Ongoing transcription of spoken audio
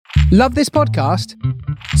Love this podcast?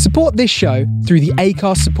 Support this show through the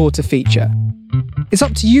Acast supporter feature. It's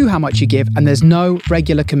up to you how much you give, and there's no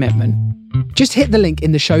regular commitment. Just hit the link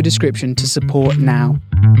in the show description to support now.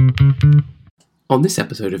 On this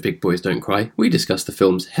episode of Big Boys Don't Cry, we discuss the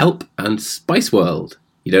films Help and Spice World.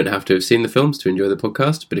 You don't have to have seen the films to enjoy the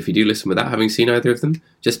podcast, but if you do listen without having seen either of them,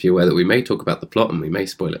 just be aware that we may talk about the plot and we may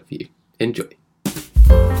spoil it for you. Enjoy.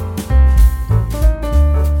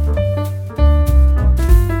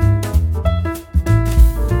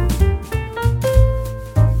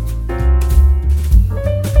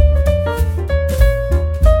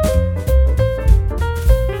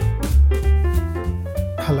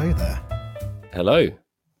 Hello there. Hello.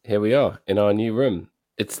 Here we are in our new room.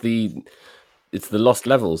 It's the Lost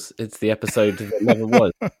Levels. It's the episode that never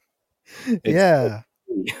was. Yeah.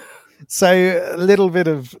 So a little bit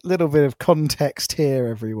of context here,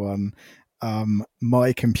 everyone.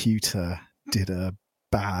 My computer did a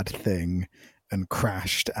bad thing and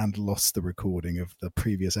crashed and lost the recording of the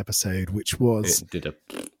previous episode, which was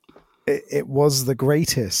it was the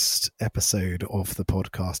greatest episode of the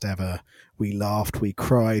podcast ever. We laughed, we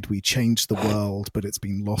cried, we changed the world, but it's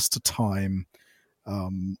been lost to time.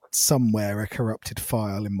 Somewhere a corrupted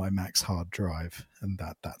file in my Mac's hard drive, and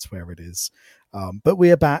that's where it is. But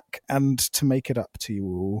we are back, and to make it up to you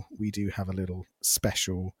all, we do have a little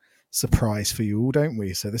special surprise for you all, don't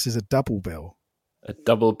we? So this is a double bill. A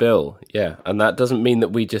double bill, yeah. And that doesn't mean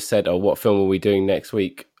that we just said, oh, what film are we doing next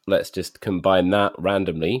week? Let's just combine that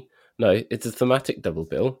randomly. No, it's a thematic double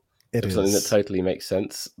bill. It is something that totally makes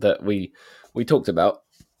sense that we talked about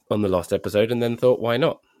on the last episode and then thought, why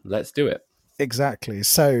not? Let's do it. Exactly.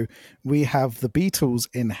 So we have the Beatles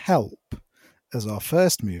in Help as our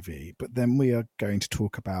first movie, but then we are going to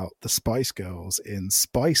talk about the Spice Girls in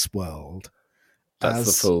Spice World. That's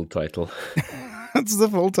the full title. That's the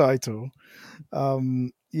full title.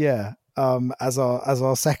 As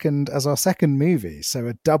our second movie. So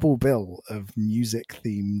a double bill of music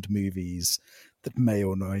themed movies that may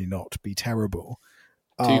or may not be terrible.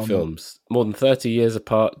 Two films, more than 30 years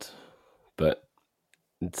apart, but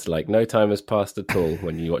it's like no time has passed at all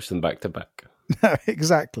when you watch them back to back. No,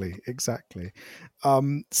 exactly.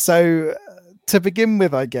 So to begin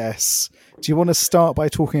with, I guess, do you want to start by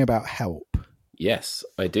talking about Help? Yes,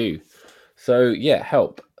 I do. So yeah,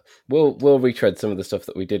 Help. We'll retread some of the stuff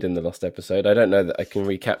that we did in the last episode. I don't know that I can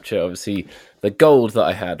recapture, obviously, the gold that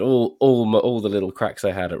I had, all the little cracks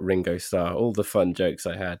I had at Ringo Starr, all the fun jokes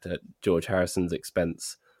I had at George Harrison's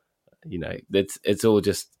expense. You know, it's all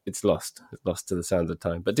just, it's lost to the sands of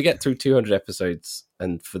time. But to get through 200 episodes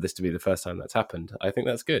and for this to be the first time that's happened, I think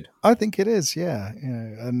that's good. I think it is, yeah.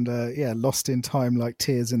 Lost in time like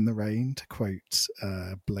tears in the rain, to quote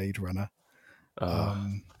Blade Runner.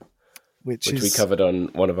 Which we covered on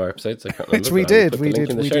one of our episodes. I can't remember. Which we did. We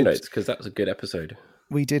did in the show notes because that was a good episode.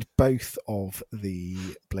 We did both of the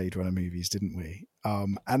Blade Runner movies, didn't we?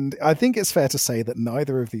 And I think it's fair to say that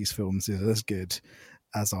neither of these films is as good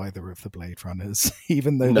as either of the Blade Runners,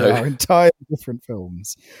 even though they are entirely different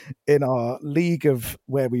films. In our league of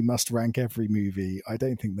where we must rank every movie, I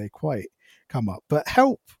don't think they quite come up. But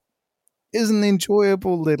Help is an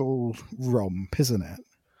enjoyable little romp, isn't it?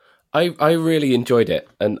 I really enjoyed it,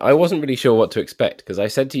 and I wasn't really sure what to expect because I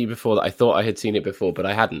said to you before that I thought I had seen it before, but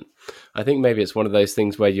I hadn't. I think maybe it's one of those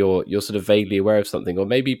things where you're sort of vaguely aware of something, or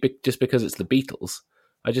maybe just because it's the Beatles.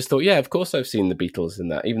 I just thought, yeah, of course I've seen the Beatles in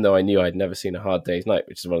that, even though I knew I'd never seen A Hard Day's Night,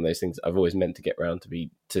 which is one of those things I've always meant to get around to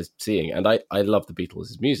seeing. And I love the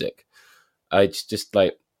Beatles' music. I just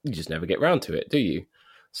like, you just never get round to it, do you?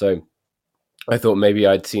 So I thought maybe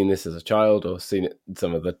I'd seen this as a child or seen it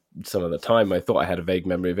some of the time. I thought I had a vague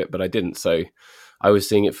memory of it, but I didn't. So I was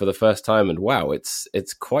seeing it for the first time, and wow, it's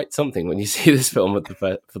quite something when you see this film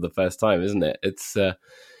for the first time, isn't it? It's a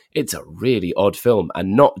really odd film,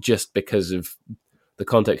 and not just because of the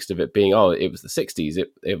context of it being, it was the 60s,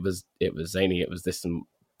 it was zany, it was this,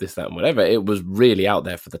 that, and whatever. It was really out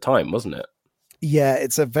there for the time, wasn't it? Yeah,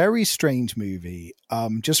 it's a very strange movie.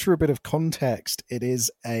 Just for a bit of context, it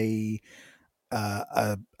is a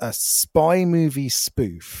spy movie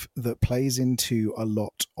spoof that plays into a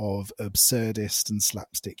lot of absurdist and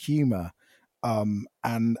slapstick humor,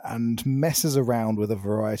 and messes around with a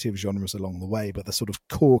variety of genres along the way. But the sort of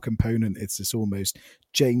core component is this almost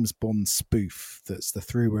James Bond spoof that's the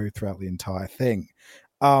throughout the entire thing.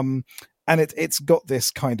 And it's got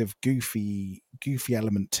this kind of goofy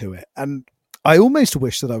element to it. And I almost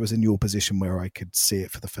wish that I was in your position where I could see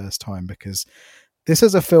it for the first time, because this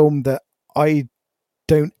is a film that I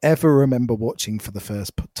don't ever remember watching for the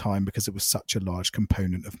first time because it was such a large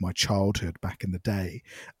component of my childhood back in the day.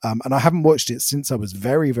 And I haven't watched it since I was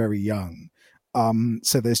very, very young.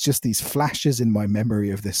 So there's just these flashes in my memory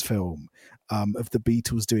of this film, of the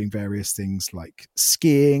Beatles doing various things like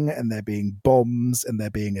skiing, and there being bombs, and there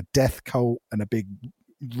being a death cult and a big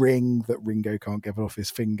ring that Ringo can't get off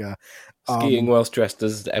his finger. Skiing whilst dressed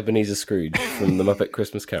as Ebenezer Scrooge from the Muppet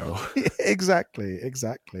Christmas Carol. Exactly.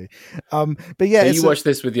 But yeah, so you watched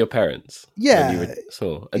this with your parents. Yeah.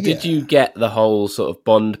 And did you get the whole sort of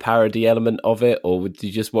Bond parody element of it, or were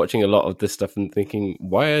you just watching a lot of this stuff and thinking,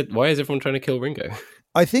 why is everyone trying to kill Ringo?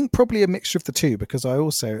 I think probably a mixture of the two, because I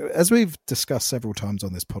also, as we've discussed several times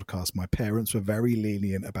on this podcast, my parents were very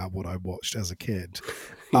lenient about what I watched as a kid.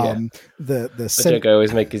 Yeah. The joke I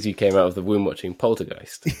always make because you came out of the womb watching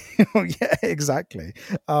Poltergeist. Yeah, exactly.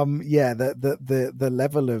 The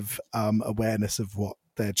level of awareness of what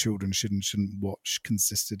their children should and shouldn't watch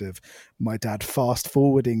consisted of my dad fast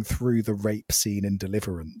forwarding through the rape scene in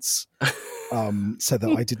Deliverance. So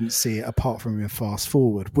that I didn't see it apart from a fast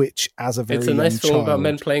forward, which as a very it's a nice film child, about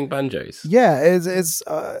men playing banjos. Yeah, it's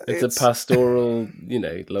a pastoral,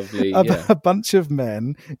 lovely. A bunch of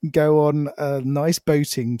men go on a nice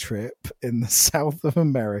boating trip in the south of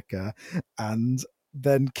America and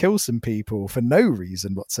then kill some people for no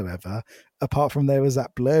reason whatsoever, apart from there was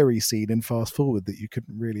that blurry scene in Fast Forward that you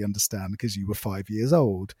couldn't really understand because you were 5 years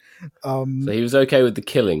old. So he was okay with the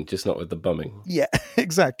killing, just not with the bumming. Yeah,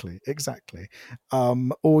 exactly.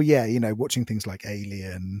 Watching things like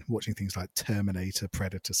Alien, watching things like Terminator,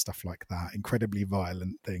 Predator, stuff like that, incredibly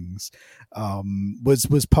violent things,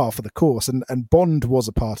 was par for the course. And Bond was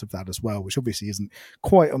a part of that as well, which obviously isn't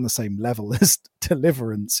quite on the same level as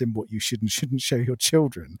Deliverance in what you should and shouldn't show your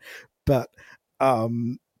children. But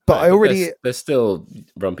they're still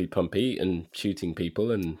rumpy pumpy and shooting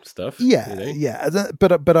people and stuff. Yeah.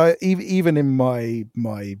 But I even in my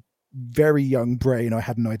very young brain, I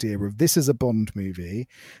had an idea of this is a Bond movie,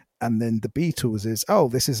 and then the Beatles is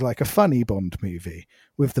this is like a funny Bond movie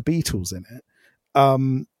with the Beatles in it.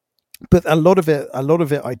 But a lot of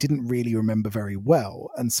it I didn't really remember very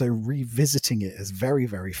well, and so revisiting it is very,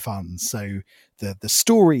 very fun. So the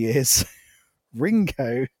story is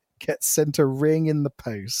Ringo gets sent a ring in the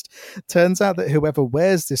post. Turns out that whoever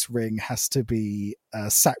wears this ring has to be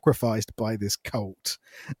sacrificed by this cult,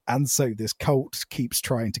 and so this cult keeps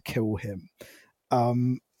trying to kill him.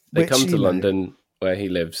 They come to London where he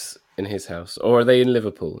lives in his house, or are they in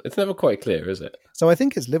Liverpool? It's never quite clear, is it? So I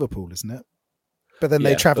think it's Liverpool, isn't it? But then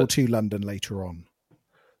they travel to London later on.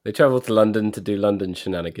 They travel to London to do London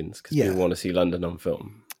shenanigans because people want to see London on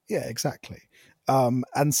film. Yeah, exactly.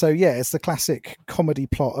 And so, it's the classic comedy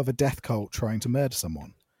plot of a death cult trying to murder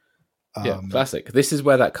someone. Classic. This is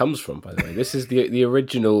where that comes from, by the way. This is the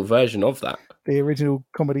original version of that. The original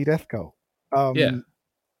comedy death cult.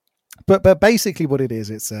 But basically what it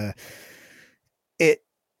is,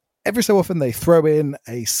 every so often they throw in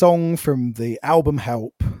a song from the album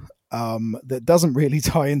Help that doesn't really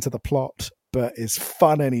tie into the plot, but is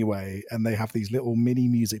fun anyway. And they have these little mini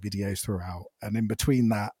music videos throughout. And in between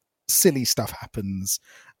that, silly stuff happens.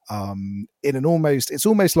 It's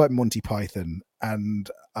almost like Monty Python, and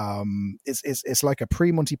it's like a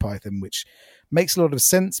pre-Monty Python, which makes a lot of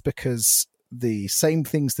sense because the same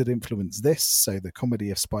things that influence this, so the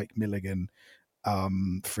comedy of Spike Milligan,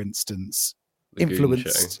 for instance,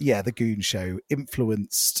 the Goon Show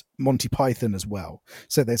influenced Monty Python as well.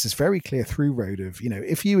 So there's this very clear through road of,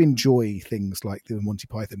 if you enjoy things like the Monty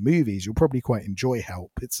Python movies, you'll probably quite enjoy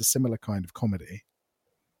Help. It's a similar kind of comedy.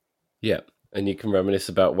 Yeah, and you can reminisce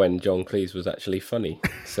about when John Cleese was actually funny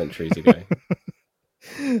centuries ago.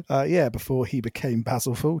 Before he became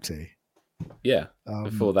Basil Fawlty. Yeah,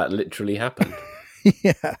 before that literally happened.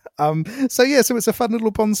 So it's a fun little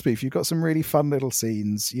Bond spoof. You've got some really fun little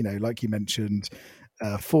scenes, like you mentioned,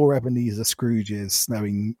 4 Ebenezer Scrooges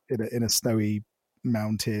snowing in a snowy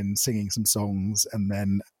mountain, singing some songs, and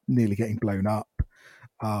then nearly getting blown up.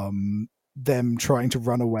 Them trying to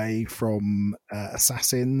run away from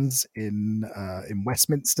assassins in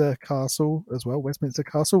Westminster Castle as well. Westminster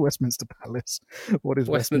Palace. What is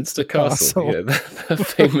Westminster Castle? Yeah, the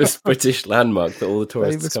famous British landmark that all the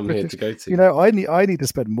tourists come here to go to. I need to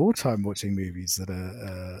spend more time watching movies that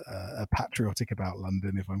are patriotic about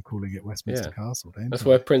London if I'm calling it Westminster Castle. That's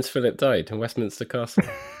where Prince Philip died, in Westminster Castle.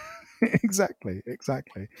 Exactly.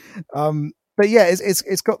 But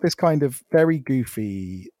it's got this kind of very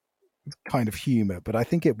goofy kind of humor, but I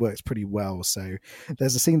think it works pretty well. So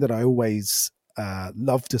there's a scene that I always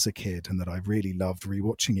loved as a kid and that I really loved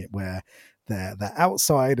rewatching it, where they're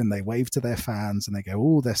outside and they wave to their fans and they go,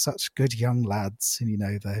 oh, they're such good young lads, and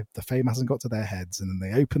the fame hasn't got to their heads. And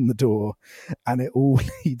then they open the door and it all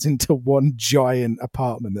leads into one giant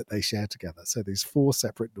apartment that they share together. So there's 4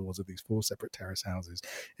 separate doors of these 4 separate terrace houses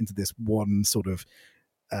into this one sort of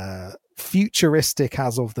futuristic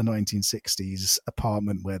as of the 1960s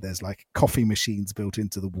apartment where there's like coffee machines built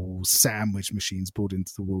into the walls, sandwich machines built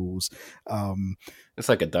into the walls. It's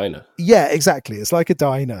like a diner. Yeah, exactly. It's like a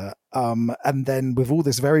diner. And then with all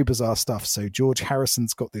this very bizarre stuff, so George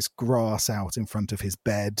Harrison's got this grass out in front of his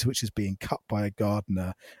bed, which is being cut by a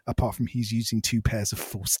gardener, apart from he's using 2 pairs of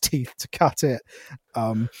false teeth to cut it.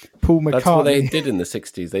 Paul McCartney... That's what they did in the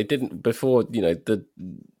 60s. They didn't before,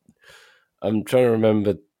 I'm trying to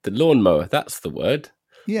remember the lawnmower. That's the word.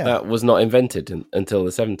 Yeah. That was not invented until the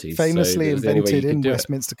 70s. Famously invented in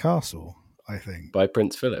Westminster Castle, I think. By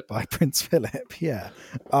Prince Philip. Yeah.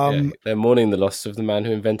 They're mourning the loss of the man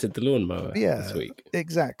who invented the lawnmower this week.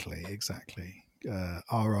 Exactly.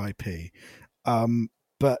 R.I.P.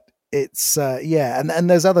 But it's, and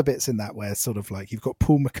there's other bits in that where sort of like you've got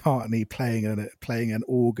Paul McCartney playing an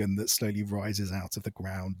organ that slowly rises out of the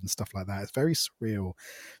ground and stuff like that. It's very surreal,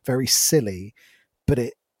 very silly, but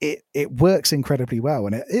it works incredibly well.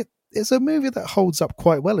 And it's a movie that holds up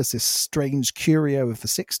quite well as this strange curio of the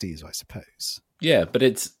 60s, I suppose. Yeah, but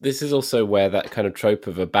this is also where that kind of trope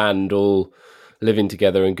of a band all living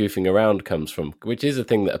together and goofing around comes from, which is a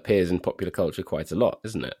thing that appears in popular culture quite a lot,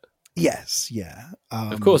 isn't it? Yes, yeah.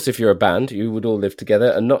 Of course, if you're a band, you would all live together,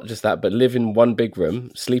 and not just that, but live in one big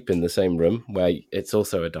room, sleep in the same room, where it's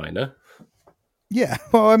also a diner. Yeah,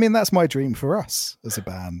 well, I mean, that's my dream for us as a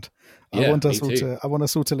band. Yeah, I want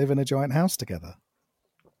us all to live in a giant house together.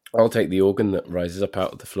 I'll take the organ that rises up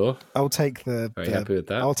out of the floor. I'll take happy with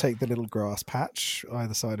that. I'll take the little grass patch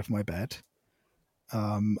either side of my bed.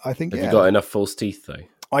 I think. Have you got enough false teeth though?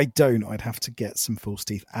 I don't. I'd have to get some false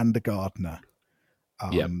teeth and a gardener.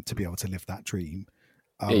 To be able to live that dream.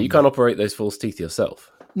 You can't operate those false teeth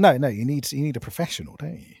yourself. No, you need a professional,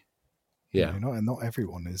 don't you? Yeah. Not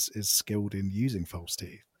everyone is skilled in using false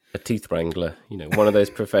teeth. A teeth wrangler, one of those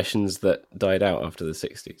professions that died out after the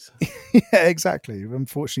 60s. Yeah, exactly.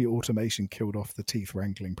 Unfortunately, automation killed off the teeth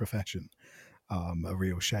wrangling profession. A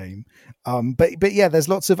real shame. But yeah, there's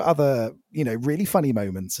lots of other, really funny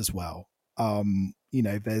moments as well.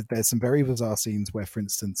 There's some very bizarre scenes where, for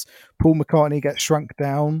instance, Paul McCartney gets shrunk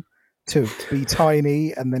down to be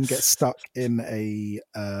tiny and then gets stuck in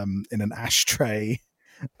an ashtray,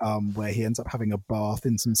 where he ends up having a bath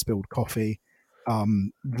in some spilled coffee.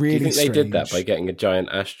 Really, do you think strange. They did that by getting a giant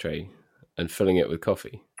ashtray and filling it with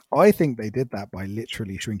coffee? I think they did that by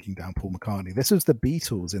literally shrinking down Paul McCartney. This was the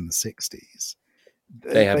Beatles in the 60s.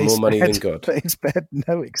 They had more money than God. They spared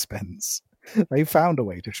no expense. They found a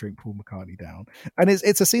way to shrink Paul McCartney down, and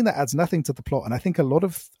it's a scene that adds nothing to the plot. And I think a lot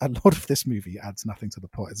of this movie adds nothing to the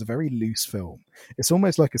plot. It's a very loose film. It's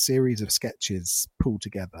almost like a series of sketches pulled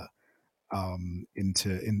together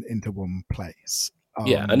into one place.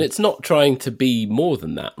 Yeah, and it's not trying to be more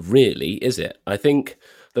than that, really, is it? I think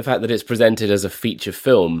the fact that it's presented as a feature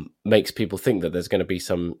film makes people think that there's going to be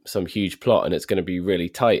some huge plot and it's going to be really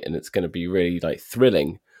tight and it's going to be really like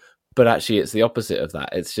thrilling. But actually, it's the opposite of that.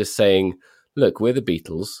 It's just saying, look, we're the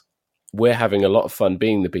Beatles. We're having a lot of fun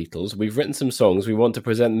being the Beatles. We've written some songs. We want to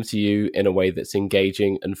present them to you in a way that's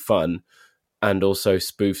engaging and fun and also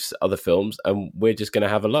spoofs other films. And we're just going to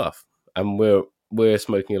have a laugh. And we're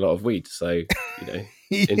smoking a lot of weed. So, enjoy.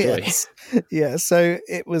 Yes. Yeah, so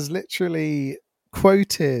it was literally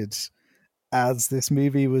quoted as this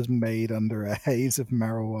movie was made under a haze of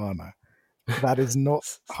marijuana. That is not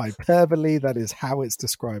hyperbole. That is how it's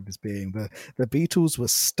described as being. The Beatles were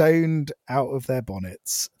stoned out of their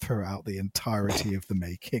bonnets throughout the entirety of the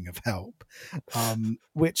making of Help,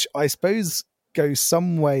 which I suppose goes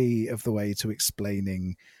some way of the way to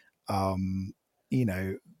explaining,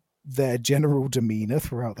 their general demeanor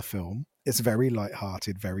throughout the film. It's very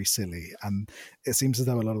lighthearted, very silly, and it seems as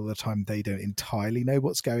though a lot of the time they don't entirely know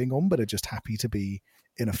what's going on, but are just happy to be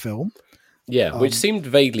in a film. Yeah, which seemed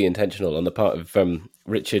vaguely intentional on the part of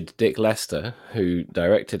Richard Dick Lester, who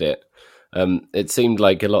directed it. It seemed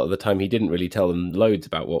like a lot of the time he didn't really tell them loads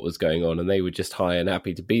about what was going on, and they were just high and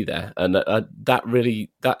happy to be there. And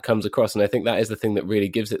that comes across, and I think that is the thing that really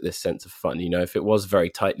gives it this sense of fun. If it was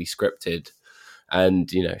very tightly scripted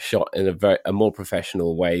and shot in a more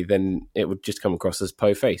professional way, then it would just come across as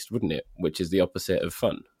po-faced, wouldn't it? Which is the opposite of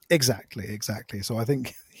fun. Exactly. So I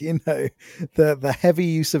think the heavy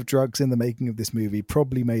use of drugs in the making of this movie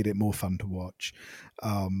probably made it more fun to watch.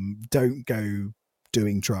 Don't go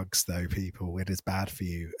doing drugs though, people. It is bad for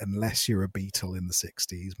you unless you're a Beatle in the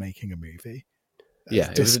 60s making a movie.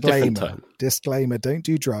 Yeah, it was a different time. Disclaimer, don't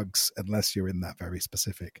do drugs unless you're in that very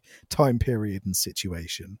specific time period and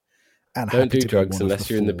situation. And don't do drugs unless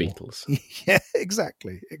you're in the Beatles. Yeah,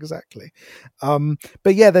 exactly.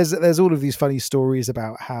 But yeah, there's all of these funny stories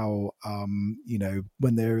about how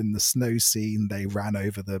when they're in the snow scene, they ran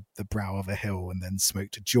over the brow of a hill and then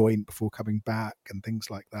smoked a joint before coming back and things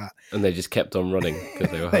like that. And they just kept on running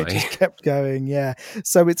because they were high. They just kept going. Yeah.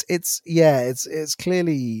 So it's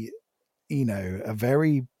clearly, a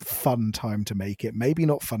very fun time to make it. Maybe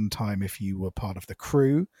not fun time if you were part of the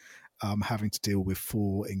crew. Having to deal with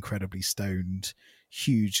 4 incredibly stoned,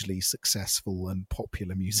 hugely successful and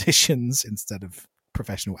popular musicians instead of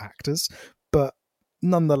professional actors, but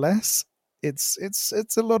nonetheless, it's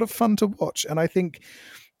a lot of fun to watch. And I think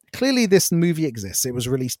clearly this movie exists. It was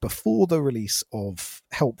released before the release of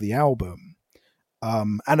Help the album,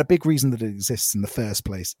 and a big reason that it exists in the first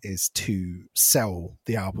place is to sell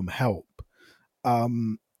the album Help.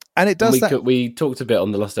 And it does that. We talked a bit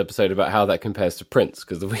on the last episode about how that compares to Prince,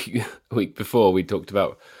 because the week before we talked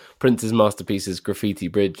about Prince's masterpieces Graffiti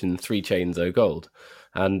Bridge and 3 Chains O' Gold.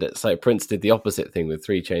 And it's like Prince did the opposite thing with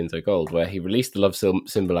 3 Chains O' Gold, where he released the Love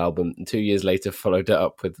Symbol album and 2 years later followed it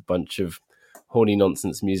up with a bunch of horny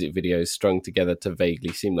nonsense music videos strung together to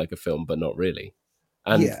vaguely seem like a film, but not really.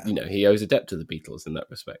 And, he owes a debt to the Beatles in that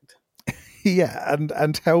respect. Yeah,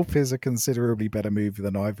 and Help is a considerably better movie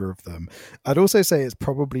than either of them. I'd also say it's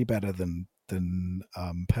probably better than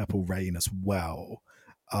Purple Rain as well,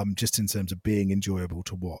 just in terms of being enjoyable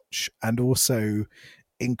to watch and also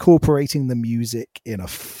incorporating the music in a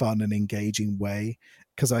fun and engaging way.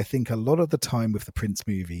 Because I think a lot of the time with the Prince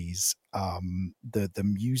movies, the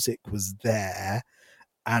music was there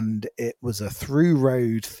and it was a through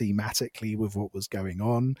road thematically with what was going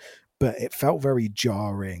on, but it felt very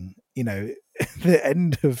jarring. The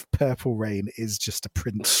end of Purple Rain is just a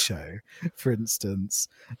Prince show, for instance.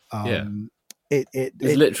 It's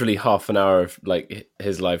literally half an hour of like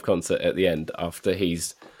his live concert at the end after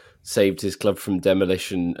he's saved his club from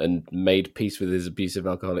demolition and made peace with his abusive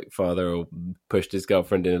alcoholic father or pushed his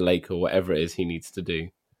girlfriend in a lake or whatever it is he needs to do.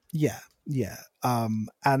 Yeah.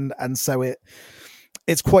 And so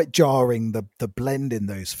it's quite jarring, the blend in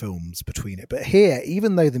those films between it. But here,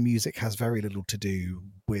 even though the music has very little to do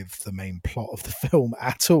with the main plot of the film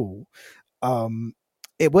at all,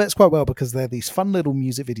 it works quite well because they're these fun little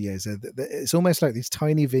music videos. It's almost like these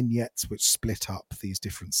tiny vignettes which split up these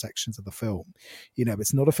different sections of the film.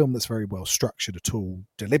 It's not a film that's very well structured at all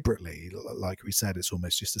deliberately. Like we said, it's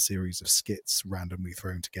almost just a series of skits randomly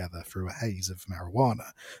thrown together through a haze of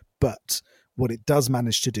marijuana. But what it does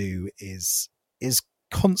manage to do is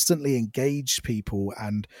constantly engage people,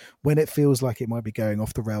 and when it feels like it might be going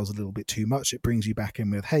off the rails a little bit too much, it brings you back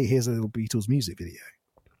in with, hey, here's a little Beatles music video.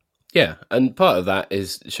 Yeah, and part of that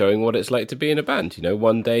is showing what it's like to be in a band.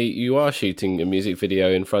 One day you are shooting a music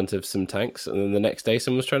video in front of some tanks, and then the next day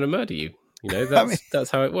someone's trying to murder you.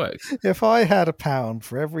 That's how it works. If I had £1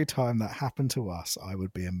 for every time that happened to us, I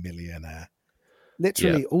would be a millionaire.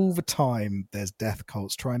 Literally all the time there's death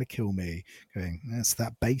cults trying to kill me, going, that's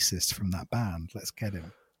that bassist from that band, let's get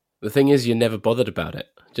him. The thing is, you're never bothered about it.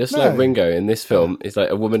 Just like Ringo in this film, it's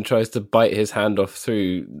like a woman tries to bite his hand off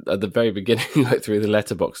through, at the very beginning, like through the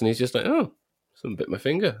letterbox, and he's just like, oh, someone bit my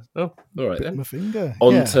finger. Oh, all right then. My finger.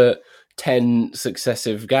 On to 10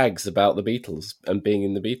 successive gags about the Beatles and being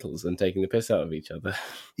in the Beatles and taking the piss out of each other.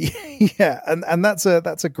 Yeah, and that's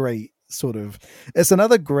a great sort of, it's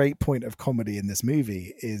another great point of comedy in this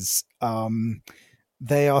movie is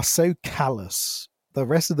they are so callous. The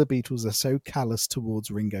rest of the Beatles are so callous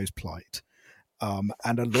towards Ringo's plight.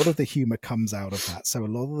 And a lot of the humor comes out of that. So a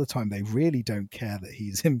lot of the time they really don't care that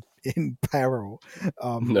he's in peril.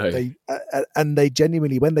 No. They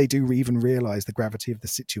genuinely, when they do even realize the gravity of the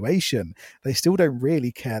situation, they still don't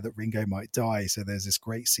really care that Ringo might die. So there's this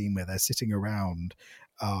great scene where they're sitting around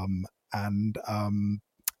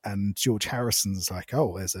and George Harrison's like,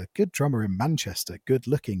 oh, there's a good drummer in Manchester, good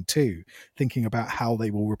looking too, thinking about how they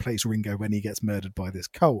will replace Ringo when he gets murdered by this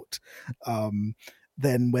cult.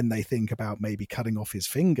 Then when they think about maybe cutting off his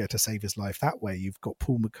finger to save his life that way, you've got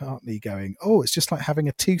Paul McCartney going, oh, it's just like having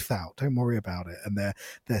a tooth out, don't worry about it. And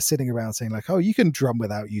they're sitting around saying like, oh, you can drum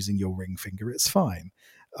without using your ring finger, it's fine.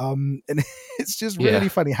 And it's just really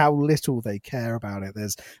funny how little they care about it.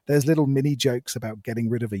 There's little mini jokes about getting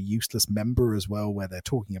rid of a useless member as well, where they're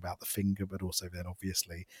talking about the finger, but also then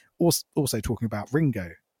obviously also talking about Ringo,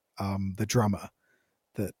 the drummer,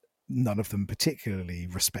 that none of them particularly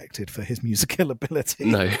respected for his musical ability.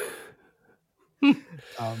 No.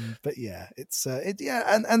 But yeah, it's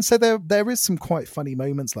and so there is some quite funny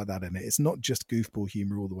moments like that in it. It's not just goofball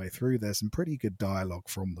humor all the way through. There's some pretty good dialogue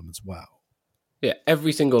from them as well. Yeah,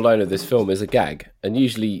 every single line of this film is a gag, and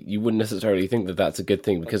usually you wouldn't necessarily think that that's a good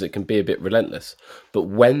thing because it can be a bit relentless. But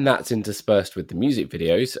when that's interspersed with the music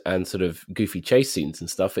videos and sort of goofy chase scenes and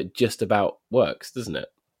stuff, it just about works, doesn't it?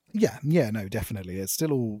 Yeah, no, definitely. It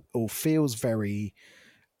still all feels very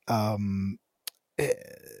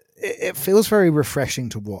it feels very refreshing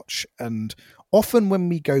to watch. And often when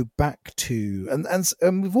we go back to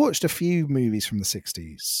and we've watched a few movies from the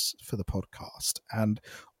 60s for the podcast, and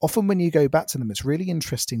often when you go back to them, it's really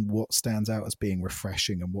interesting what stands out as being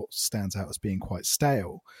refreshing and what stands out as being quite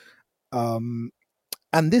stale. And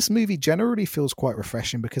this movie generally feels quite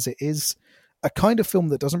refreshing because it is a kind of film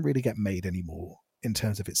that doesn't really get made anymore in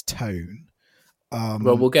terms of its tone.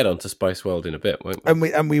 Well, we'll get on to Spice World in a bit, won't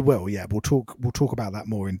we? And we will, yeah. We'll talk about that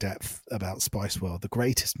more in depth about Spice World, the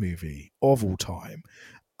greatest movie of all time.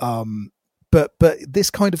 But this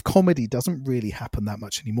kind of comedy doesn't really happen that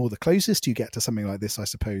much anymore. The closest you get to something like this, I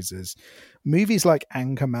suppose, is movies like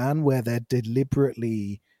Anchorman, where they're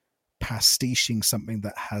deliberately pastiching something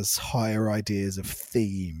that has higher ideas of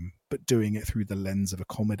theme, but doing it through the lens of a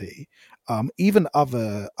comedy. Even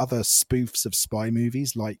other spoofs of spy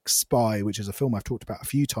movies like Spy, which is a film I've talked about a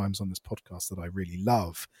few times on this podcast that I really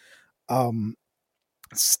love,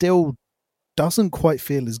 still doesn't quite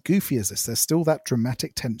feel as goofy as this. There's still that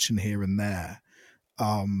dramatic tension here and there,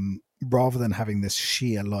 rather than having this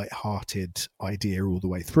sheer light-hearted idea all the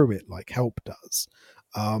way through it like Help does.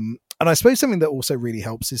 And I suppose something that also really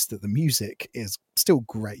helps is that the music is still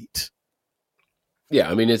great. Yeah,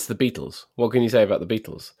 I mean, it's the Beatles. What can you say about the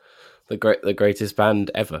Beatles? The greatest band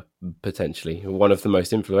ever, potentially. One of the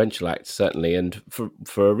most influential acts, certainly, and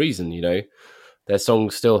for a reason, you know. Their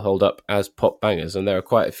songs still hold up as pop bangers, and there are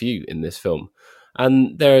quite a few in this film.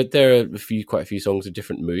 And there are quite a few songs of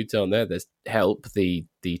different moods, aren't there? There's Help, the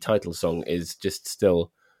title song, is just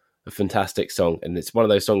still a fantastic song, and it's one of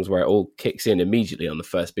those songs where it all kicks in immediately on the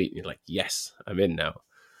first beat and you're like, yes, I'm in now.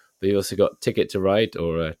 But you also got Ticket to Ride,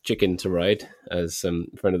 or Chicken to Ride, as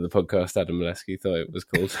friend of the podcast Adam Molesky thought it was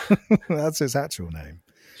called. That's his actual name.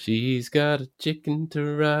 She's got a chicken to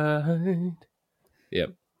ride.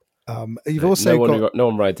 Yep. You've also no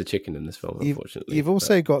one rides a chicken in this film, unfortunately. You've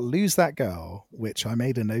also got Lose That Girl, which I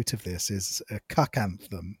made a note of. This is a cuck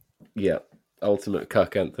anthem. Yeah. Ultimate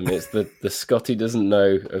cuck anthem. It's the Scotty doesn't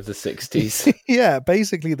know of the 60s. Yeah,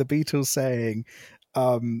 basically the Beatles saying,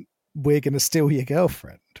 we're going to steal your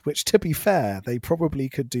girlfriend, which, to be fair, they probably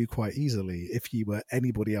could do quite easily if you were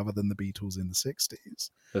anybody other than the Beatles in the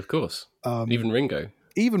 60s. Of course. Even Ringo,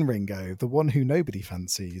 the one who nobody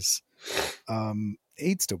fancies,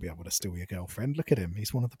 he'd still be able to steal your girlfriend. Look at him.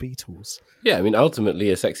 He's one of the Beatles. Yeah, I mean,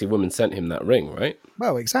 ultimately, a sexy woman sent him that ring, right?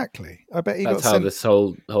 Well, exactly. I bet that's how this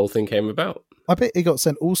whole thing came about. I bet he got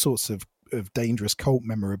sent all sorts of dangerous cult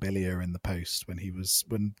memorabilia in the post when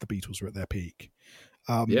the Beatles were at their peak.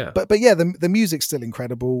 Yeah. But yeah, the music's still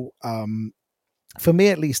incredible. For me,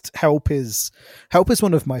 at least, Help is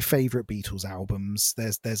one of my favorite Beatles albums.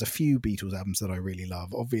 There's a few Beatles albums that I really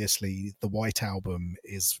love. Obviously, the White Album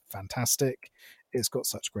is fantastic. It's got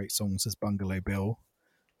such great songs as Bungalow Bill.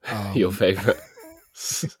 Your favorite.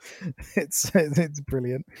 It's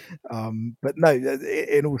brilliant. But no,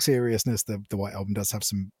 in all seriousness, the White Album does have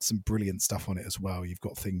some brilliant stuff on it as well. You've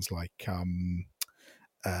got things like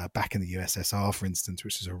Back in the USSR, for instance,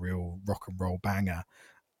 which is a real rock and roll banger.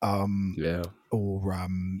 Yeah. Or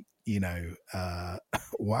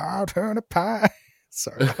Wild Turnip Pie.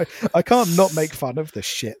 Sorry, I can't not make fun of the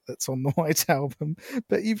shit that's on the White Album.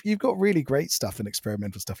 But you've got really great stuff and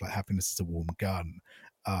experimental stuff like Happiness is a Warm Gun.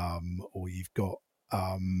 Or you've got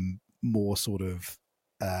more sort of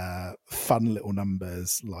fun little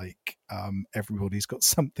numbers like Everybody's Got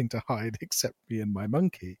Something to Hide Except Me and My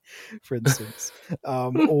Monkey, for instance.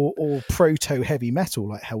 or proto heavy metal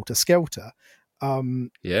like Helter Skelter.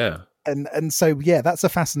 Yeah. And so, yeah, that's a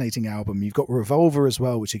fascinating album. You've got Revolver as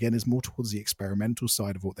well, which again is more towards the experimental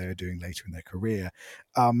side of what they were doing later in their career.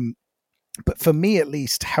 But for me, at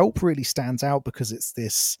least, Help really stands out because it's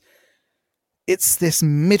this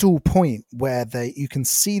middle point where you can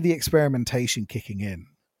see the experimentation kicking in,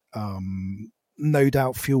 no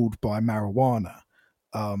doubt fueled by marijuana,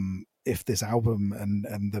 if this album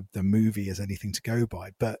and the movie is anything to go by.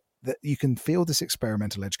 But that you can feel this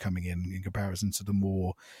experimental edge coming in comparison to the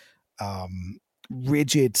more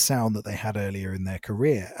rigid sound that they had earlier in their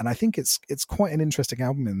career. And I think it's quite an interesting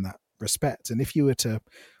album in that respect. And if you were to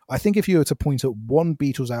point at one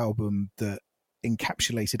Beatles album that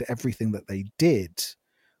encapsulated everything that they did,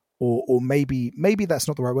 or maybe that's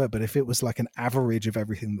not the right word, but if it was like an average of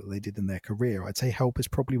everything that they did in their career, I'd say Help is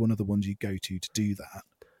probably one of the ones you go to do that.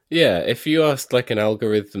 Yeah, if you asked like an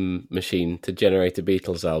algorithm machine to generate a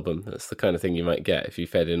Beatles album, that's the kind of thing you might get if you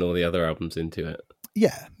fed in all the other albums into it.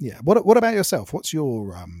 Yeah. What about yourself? What's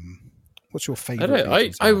your favorite? I don't know.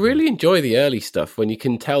 I really enjoy the early stuff when you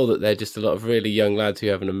can tell that they're just a lot of really young lads who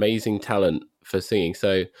have an amazing talent for singing.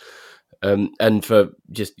 So, and for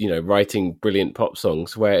just, writing brilliant pop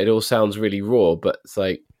songs where it all sounds really raw, but it's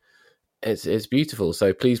like, it's beautiful.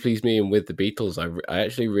 So Please Please Me and With the Beatles, I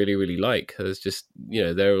actually really, really like. There's just,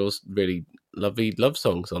 there are all really lovely love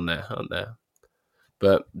songs on there, aren't there?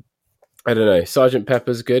 But I don't know. Sgt.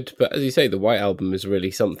 Pepper's good, but as you say, the White Album is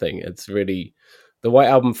really something. It's really, the White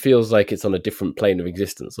Album feels like it's on a different plane of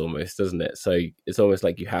existence almost, doesn't it? So it's almost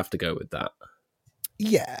like you have to go with that.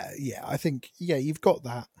 Yeah. I think, you've got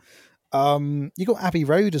that. You got Abbey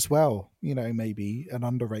Road as well, maybe an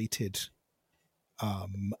underrated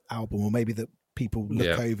album, or maybe that people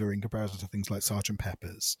look over in comparison to things like Sgt.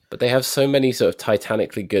 Pepper's. But they have so many sort of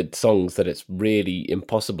titanically good songs that it's really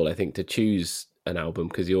impossible, I think, to choose an album,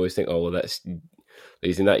 because you always think, oh, well, that's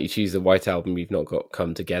losing that. You choose the White Album, you've not got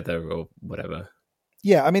Come Together or whatever.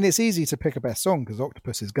 Yeah, I mean, it's easy to pick a best song because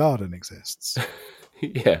Octopus's Garden exists.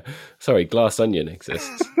 Yeah, sorry, Glass Onion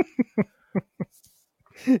exists.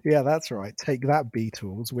 Yeah, that's right. Take that,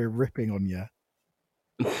 Beatles. We're ripping on you.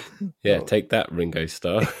 Yeah, take that, Ringo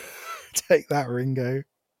Starr. Take that, Ringo.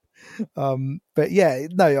 But yeah,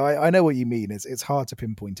 no, I know what you mean. It's hard to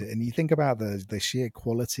pinpoint it, and you think about the sheer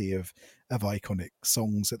quality of iconic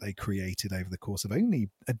songs that they created over the course of only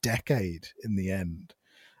a decade. In the end,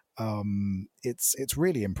 it's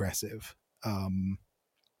really impressive.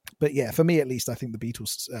 But yeah, for me at least, I think the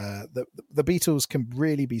Beatles, the Beatles can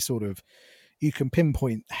really be sort of, you can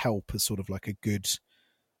pinpoint Help as sort of like a good.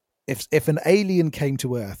 If an alien came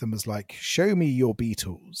to Earth and was like, show me your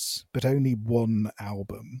Beatles, but only one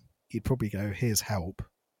album, you'd probably go, here's Help.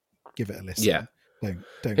 Give it a listen. Yeah.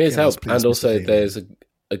 Don't here's Help. Please, and also alien. There's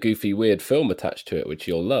a goofy, weird film attached to it, which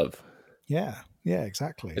you'll love. Yeah,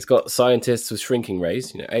 exactly. It's got scientists with shrinking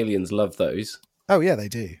rays. Aliens love those. Oh, yeah, they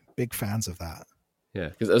do. Big fans of that. Yeah,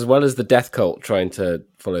 because as well as the death cult trying to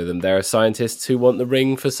follow them, there are scientists who want the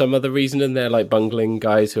ring for some other reason, and they're like bungling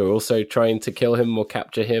guys who are also trying to kill him or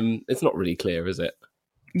capture him. It's not really clear, is it?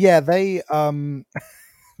 Yeah, they're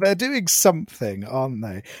doing something, aren't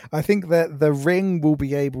they? I think that the ring will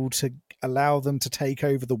be able to allow them to take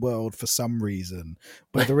over the world for some reason,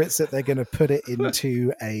 whether it's that they're going to put it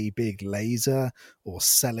into a big laser or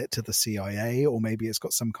sell it to the CIA, or maybe it's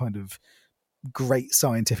got some kind of great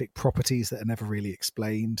scientific properties that are never really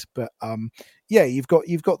explained. But yeah, you've got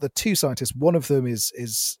the two scientists. One of them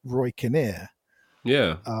is Roy Kinnear,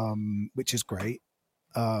 which is great.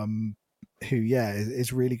 Who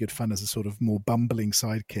is really good fun as a sort of more bumbling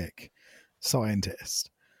sidekick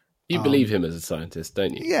scientist. You believe him as a scientist,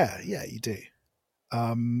 don't you? Yeah, you do.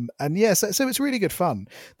 And yeah, so it's really good fun.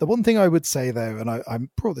 The one thing I would say though, and I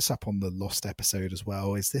brought this up on the Lost episode as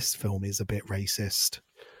well, is this film is a bit racist.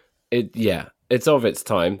 It's of its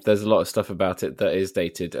time. There's a lot of stuff about it that is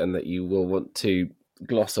dated and that you will want to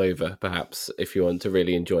gloss over, perhaps, if you want to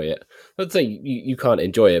really enjoy it. I'd say you can't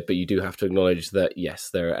enjoy it, but you do have to acknowledge that, yes,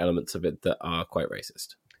 there are elements of it that are quite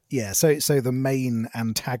racist. Yeah, so the main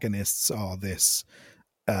antagonists are this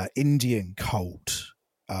Indian cult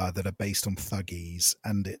that are based on thuggies,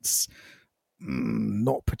 and it's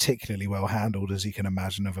not particularly well handled, as you can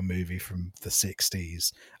imagine, of a movie from the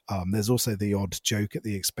 60s. There's also the odd joke at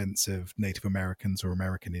the expense of Native Americans or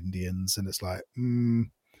American Indians, and it's like,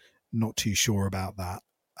 not too sure about that.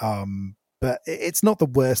 But it's not the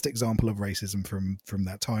worst example of racism from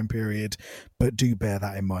that time period, but do bear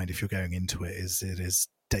that in mind if you're going into it. It is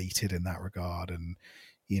dated in that regard, and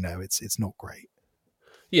it's not great.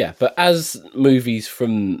 Yeah, but as movies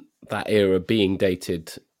from that era being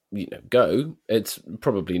dated go, it's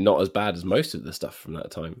probably not as bad as most of the stuff from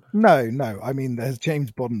that time. No. I mean, there's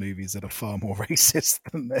James Bond movies that are far more racist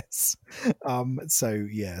than this. So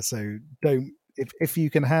don't, if you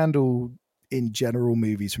can handle in general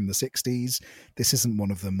movies from the 60s, this isn't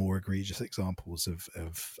one of the more egregious examples of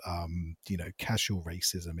casual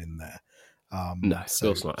racism in there. No, of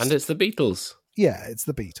course not. And it's the Beatles. Yeah, it's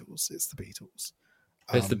the Beatles. It's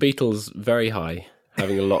the Beatles very high,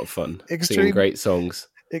 having a lot of fun, singing great songs.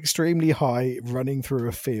 Extremely high, running through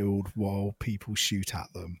a field while people shoot at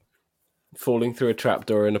them. Falling through a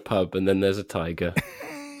trapdoor in a pub, and then there's a tiger.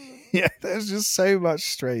 Yeah, there's just so much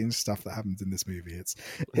strange stuff that happens in this movie. And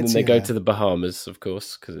then they go to the Bahamas, of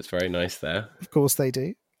course, because it's very nice there. Of course they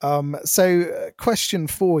do. So, question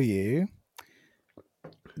for you.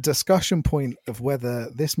 Discussion point of whether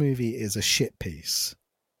this movie is a shit piece.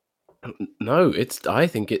 No, I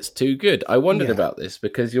think it's too good. I wondered about this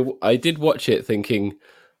because I did watch it thinking,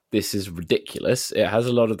 this is ridiculous. It has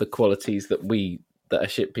a lot of the qualities that a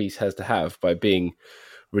shit piece has to have by being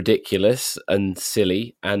ridiculous and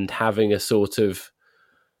silly and having a sort of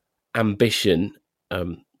ambition.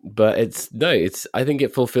 But I think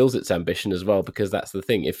it fulfills its ambition as well, because that's the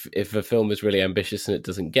thing. If a film is really ambitious and it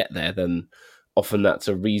doesn't get there, then often that's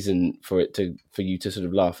a reason for you to sort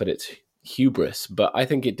of laugh at its hubris. But I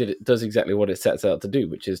think it does exactly what it sets out to do,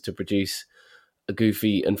 which is to produce a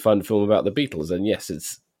goofy and fun film about the Beatles. And yes,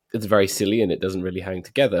 it's very silly and it doesn't really hang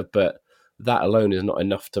together, but that alone is not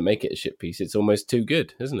enough to make it a shit piece. It's almost too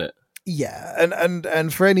good, isn't it? Yeah,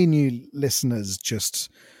 and for any new listeners, just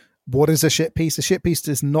what is a shit piece? A shit piece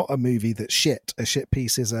is not a movie that's shit. A shit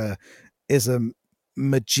piece is a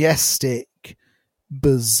majestic,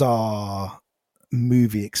 bizarre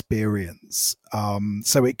movie experience.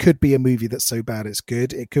 So it could be a movie that's so bad it's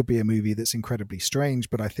good. It could be a movie that's incredibly strange.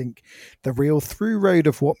 But I think the real through road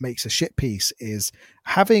of what makes a shit piece is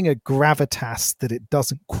having a gravitas that it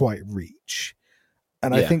doesn't quite reach.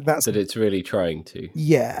 And I think that's that it's really trying to.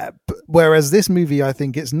 Yeah. Whereas this movie, I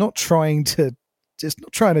think it's not trying to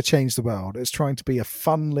change the world. It's trying to be a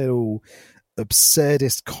fun little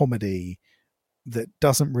absurdist comedy that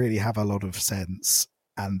doesn't really have a lot of sense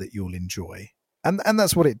and that you'll enjoy. And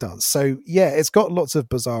that's what it does. So yeah, it's got lots of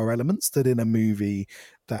bizarre elements that in a movie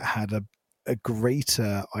that had a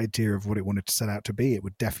greater idea of what it wanted to set out to be, it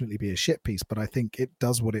would definitely be a shit piece. But I think it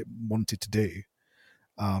does what it wanted to do.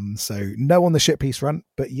 So no on the shit piece front,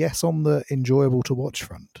 but yes on the enjoyable to watch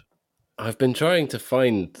front. I've been trying to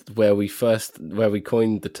find where we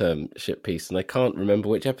coined the term shit piece, and I can't remember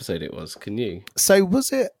which episode it was. Can you? So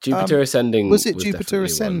was it Jupiter Ascending? Was it Jupiter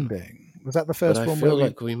Ascending? Was that the first one? I feel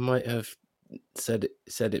like we might have said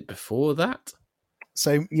it before that.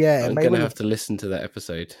 So yeah, I'm going to have to listen to that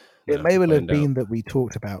episode. It may well have been that we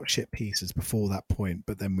talked about shit pieces before that point,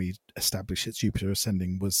 but then we established that Jupiter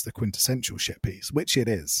Ascending was the quintessential shit piece, which it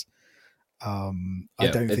is. I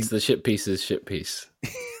don't think the shit piece's shit piece.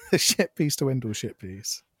 The shit piece to end all shit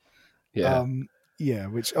piece. Yeah.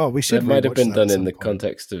 Which we should. It might have been done in the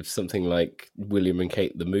context of something like William and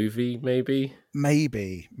Kate the movie, maybe.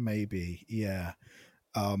 Maybe, yeah.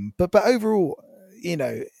 But overall,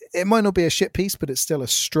 it might not be a shit piece, but it's still a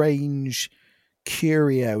strange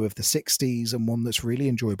curio of the 60s and one that's really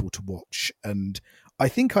enjoyable to watch. And I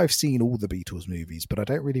think I've seen all the Beatles movies, but I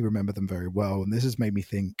don't really remember them very well. And this has made me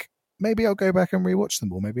think maybe I'll go back and rewatch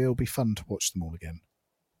them all. Maybe it'll be fun to watch them all again.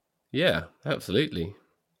 Yeah, absolutely.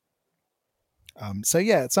 So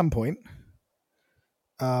yeah, at some point,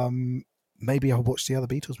 maybe I'll watch the other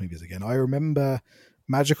Beatles movies again. I remember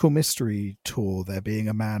Magical Mystery Tour, there being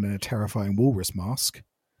a man in a terrifying walrus mask,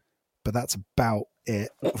 but that's about it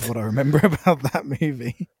of what I remember about that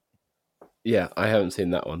movie. Yeah, I haven't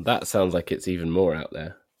seen that one. That sounds like it's even more out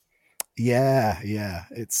there. Yeah,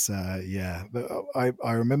 it's but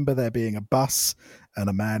I remember there being a bus and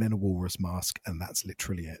a man in a walrus mask, and that's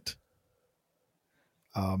literally it.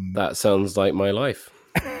 That sounds like my life.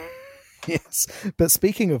 Yes, but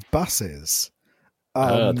speaking of buses,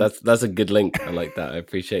 that's a good link. I like that. I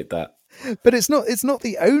appreciate that. But it's not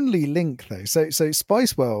the only link though. So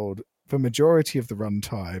Spice World, for majority of the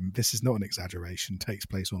runtime, this is not an exaggeration, takes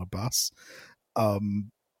place on a bus.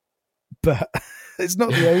 But it's not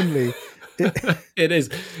the only. It is.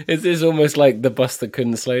 It is almost like the bus that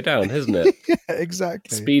couldn't slow down, isn't it? Yeah,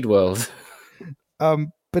 exactly. Speed World.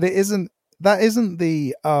 But it isn't. That isn't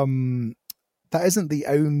the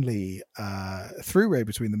only through road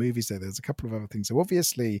between the movies. Though there's a couple of other things. So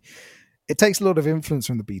obviously, it takes a lot of influence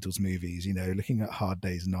from the Beatles movies. Looking at Hard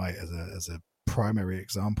Day's Night as a primary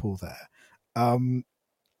example there.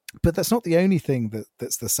 But that's not the only thing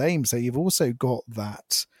that's the same. So you've also got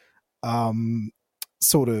that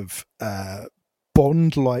sort of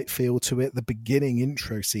Bond-like feel to it. The beginning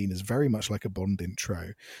intro scene is very much like a Bond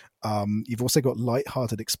intro. You've also got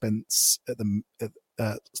lighthearted fun at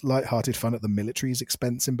the military's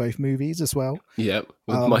expense in both movies as well. Yep,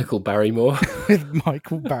 with Michael Barrymore. With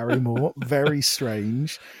Michael Barrymore, very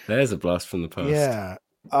strange. There's a blast from the past. Yeah.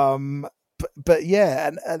 But yeah,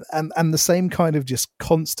 and the same kind of just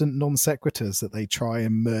constant non sequiturs that they try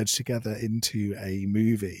and merge together into a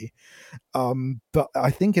movie. But I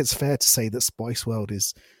think it's fair to say that Spice World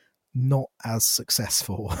is not as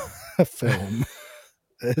successful a film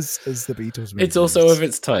as the Beatles movie. It's also of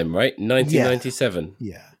its time, right? 1997.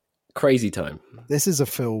 Yeah. Crazy time. This is a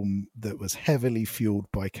film that was heavily fueled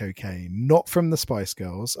by cocaine, not from the Spice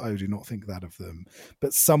Girls. I do not think that of them,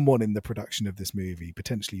 but someone in the production of this movie,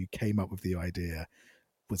 potentially who came up with the idea,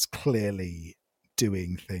 was clearly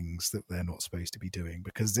doing things that they're not supposed to be doing,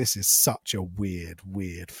 because this is such a weird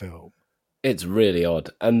film. It's really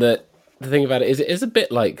odd. And that the thing about it is a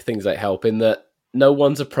bit like things like Help, in that no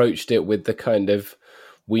one's approached it with the kind of,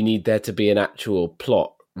 we need there to be an actual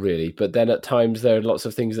plot, really. But then at times there are lots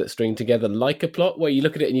of things that string together like a plot, where you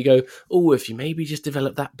look at it and you go, oh, if you maybe just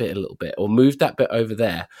developed that bit a little bit, or moved that bit over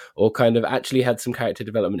there, or kind of actually had some character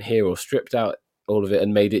development here, or stripped out all of it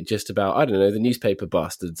and made it just about, I don't know, the newspaper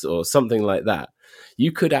bastards or something like that,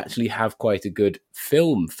 you could actually have quite a good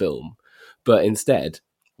film. But instead,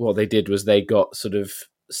 what they did was they got sort of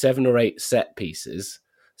 7 or 8 set pieces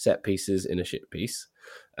in a shit piece,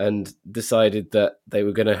 and decided that they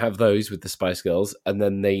were going to have those with the Spice Girls, and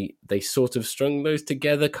then they sort of strung those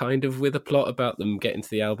together kind of with a plot about them getting to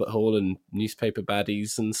the Albert Hall and newspaper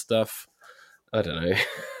baddies and stuff. I don't know.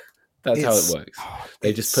 That's how it works.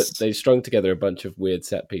 They strung together a bunch of weird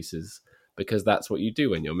set pieces, because that's what you do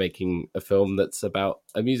when you're making a film that's about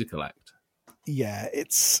a musical act. Yeah,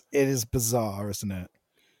 it is bizarre, isn't it?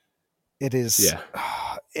 It is. Yeah.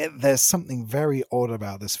 There's something very odd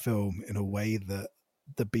about this film in a way that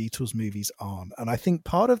the Beatles movies aren't. And I think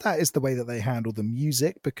part of that is the way that they handle the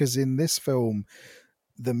music, because in this film,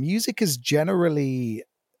 the music is generally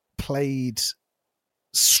played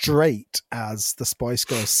straight as the Spice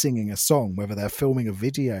Girls singing a song, whether they're filming a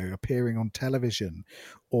video, appearing on television,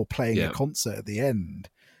 or playing a concert at the end.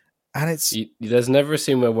 And it's there's never a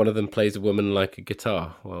scene where one of them plays a woman like a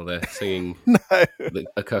guitar while they're singing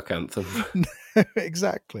a cuck anthem. No,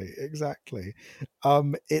 exactly. It's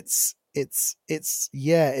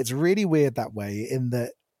really weird that way, in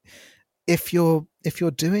that if you're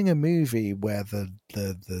doing a movie where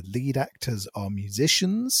the lead actors are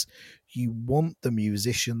musicians, you want the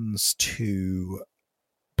musicians to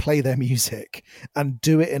play their music and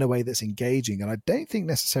do it in a way that's engaging. And I don't think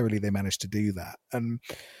necessarily they managed to do that. And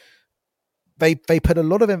they put a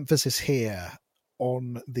lot of emphasis here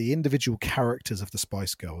on the individual characters of the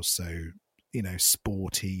Spice Girls. So, you know,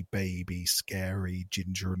 sporty, baby, scary,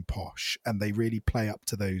 ginger, and posh. And they really play up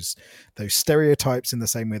to those stereotypes in the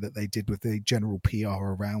same way that they did with the general PR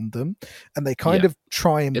around them. And they kind of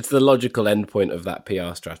try and... It's the logical endpoint of that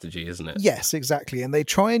PR strategy, isn't it? Yes, exactly. And they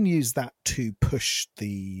try and use that to push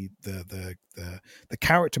the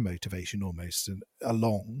character motivation almost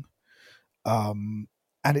along.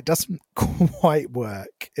 And it doesn't quite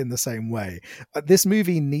work in the same way. This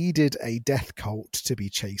movie needed a death cult to be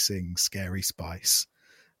chasing Scary Spice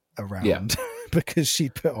around because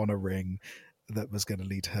she'd put on a ring that was going to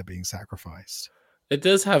lead to her being sacrificed. It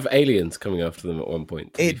does have aliens coming after them at one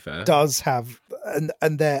point, to be fair. It does have,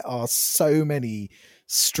 and there are so many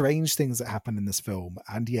strange things that happen in this film.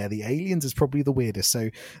 And yeah, the aliens is probably the weirdest. So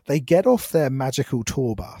they get off their magical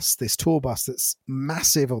tour bus, this tour bus that's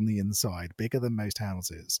massive on the inside, bigger than most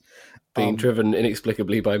houses. Being driven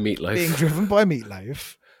inexplicably by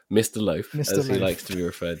Meatloaf. Mr. Loaf, Mr. as Loaf. he likes to be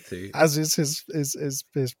referred to. As is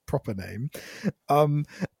his proper name.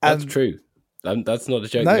 That's true. That's not a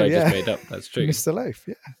joke that I just made up. That's true. Mr. Loaf,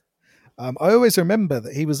 yeah. I always remember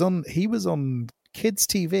that he was on kids'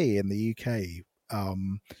 TV in the UK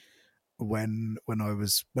when I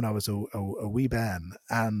was a wee bairn,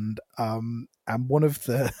 and one of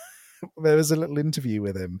the there was a little interview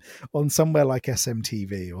with him on somewhere like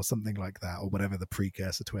SMTV or something like that, or whatever the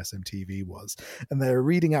precursor to SMTV was, and they were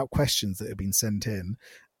reading out questions that had been sent in.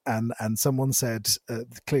 And someone said,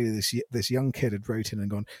 clearly this young kid had wrote in and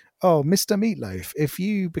gone, "Oh, Mr. Meatloaf, if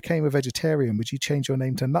you became a vegetarian, would you change your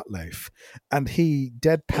name to Nutloaf?" And he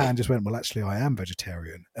deadpan just went, "Well, actually, I am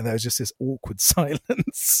vegetarian." And there was just this awkward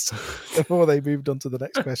silence before they moved on to the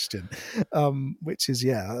next question, which is,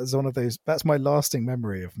 it's one of those. That's my lasting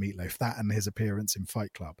memory of Meatloaf, that and his appearance in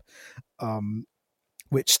Fight Club.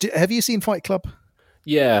 Have you seen Fight Club?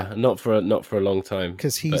 Yeah, not for a long time,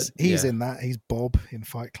 because he's in that. He's Bob in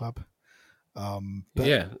Fight Club.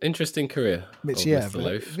 Interesting career. Which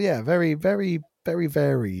very, very, very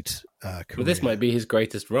varied career. Well, this might be his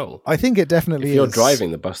greatest role. I think it definitely is. If you're driving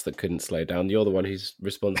the bus that couldn't slow down, you're the one who's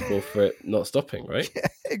responsible for it not stopping, right? Yeah,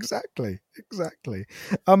 exactly.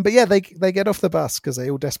 But yeah, they get off the bus because they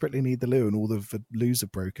all desperately need the loo, and all the loos are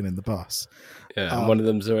broken in the bus. Yeah, and one of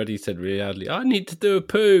them's already said really loudly, "I need to do a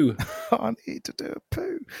poo." I need to do a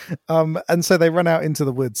poo. And so they run out into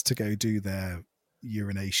the woods to go do their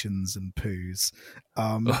urinations and poos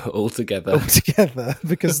all together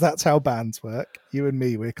because that's how bands work. You and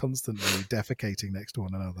me, we're constantly defecating next to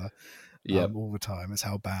one another all the time. It's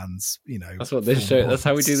how bands, that's what this show, that's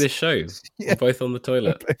how we do this show. We're both on the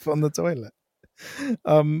toilet. We're both on the toilet.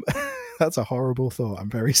 That's a horrible thought.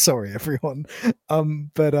 I'm very sorry, everyone.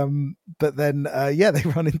 But then they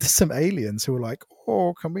run into some aliens who are like,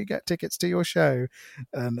 "Oh, can we get tickets to your show?"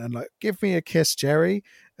 And like, "Give me a kiss, Jerry,"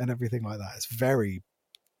 and everything like that. It's very,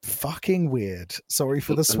 fucking weird. Sorry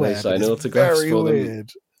for the And swear. they sign but it's autographs very for them.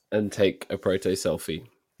 weird. And take a proto selfie.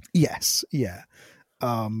 Yes, yeah.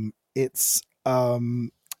 It's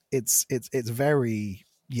very,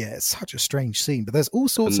 yeah, it's such a strange scene. But there's all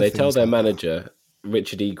sorts and of things. And they tell their like manager,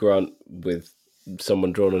 Richard E. Grant, with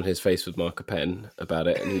someone drawn on his face with marker pen about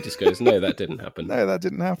it, and he just goes, "No, that didn't happen. No, that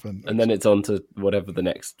didn't happen." And then it's on to whatever the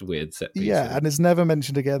next weird set piece. Yeah, is. and it's never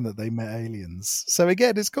mentioned again that they met aliens. So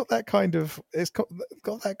again, it's got that kind of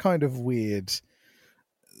weird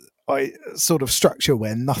sort of structure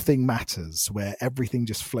where nothing matters, where everything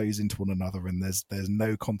just flows into one another, and there's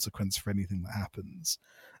no consequence for anything that happens.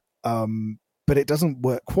 But it doesn't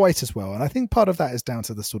work quite as well, and I think part of that is down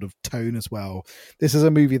to the sort of tone as well. This is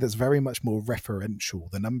a movie that's very much more referential.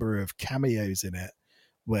 The number of cameos in it,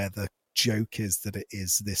 where the joke is that it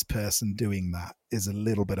is this person doing that, is a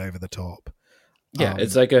little bit over the top. Yeah,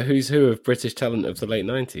 it's like a who's who of British talent of the late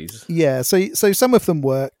 90s. Yeah, so some of them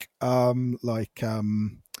work,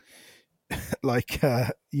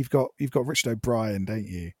 you've got Richard O'Brien, don't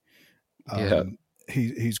you? Yeah,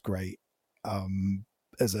 who's great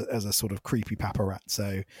as a sort of creepy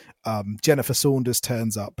paparazzo. Jennifer Saunders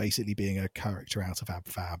turns up basically being a character out of Ab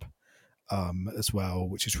Fab as well,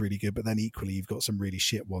 which is really good. But then equally, you've got some really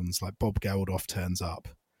shit ones, like Bob Geldof turns up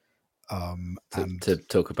to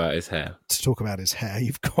talk about his hair.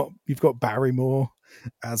 You've got Barrymore,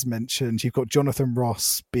 as mentioned. You've got Jonathan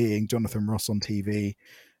Ross being Jonathan Ross on TV.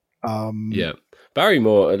 Yeah,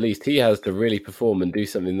 Barrymore, at least he has to really perform and do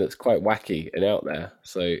something that's quite wacky and out there,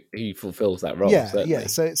 so he fulfills that role. Yeah, certainly.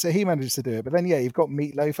 Yeah. So he manages to do it, but then you've got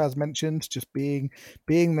Meatloaf, as mentioned, just being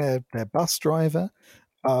their bus driver.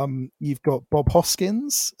 You've got Bob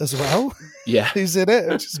Hoskins as well. Yeah, who's in it,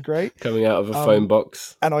 which is great, coming out of a phone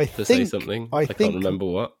box and say something. I can't remember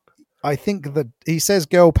what. I think that he says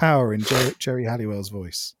 "girl power" in Jerry Halliwell's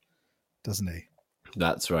voice, doesn't he?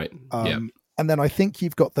 That's right. Yeah. And then I think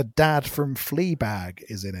you've got the dad from Fleabag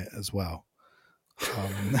is in it as well.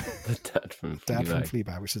 The dad from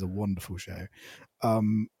Fleabag, which is a wonderful show.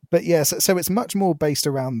 But yeah, so it's much more based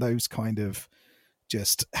around those kind of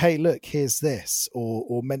just, hey, look, here's this,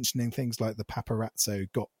 or mentioning things like the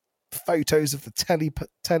paparazzo got photos of the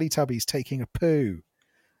Teletubbies taking a poo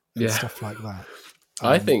and stuff like that.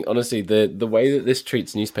 I think honestly, the way that this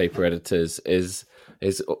treats newspaper editors is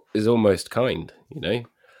almost kind, you know.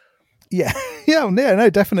 Yeah, no,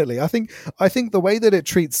 definitely. I think the way that it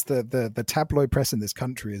treats the tabloid press in this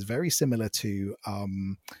country is very similar to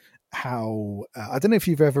how I don't know if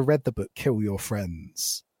you've ever read the book Kill Your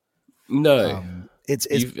Friends. No, it's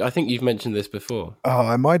I think you've mentioned this before. Oh,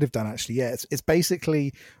 I might have done actually. Yeah, it's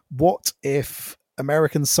basically, what if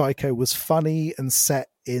American Psycho was funny and set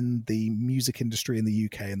in the music industry in the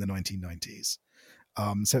UK in the 1990s.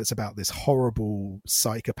 So it's about this horrible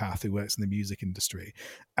psychopath who works in the music industry,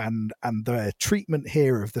 and the treatment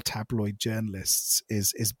here of the tabloid journalists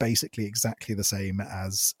is basically exactly the same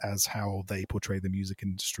as how they portray the music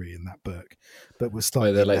industry in that book, but with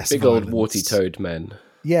slightly they're like less big violence. Old warty-toed men.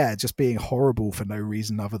 Yeah, just being horrible for no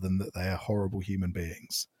reason other than that they are horrible human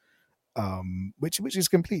beings. Which is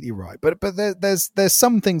completely right, but there's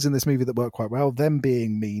some things in this movie that work quite well. Them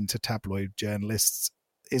being mean to tabloid journalists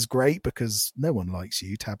is great because no one likes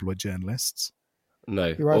you, tabloid journalists.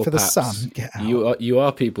 No, you're right for the sun. Get out. You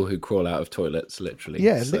are people who crawl out of toilets, literally.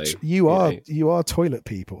 Yeah, so, you are toilet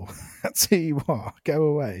people. That's who you are. Go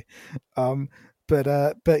away.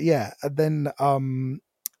 But yeah, and then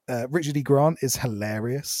Richard E. Grant is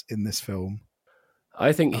hilarious in this film.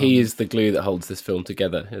 I think he is the glue that holds this film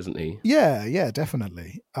together, isn't he? Yeah,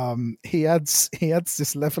 definitely. He adds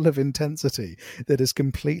this level of intensity that is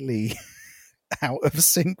completely out of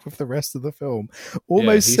sync with the rest of the film.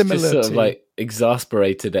 Almost he's similar just sort to of like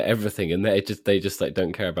exasperated at everything, and they just like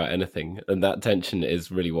don't care about anything, and that tension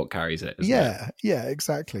is really what carries it. Yeah,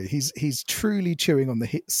 exactly. He's truly chewing on the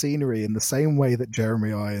hit scenery in the same way that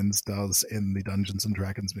Jeremy Irons does in the Dungeons and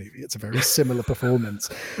Dragons movie. It's a very similar performance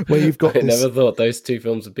where you've got. I never thought those two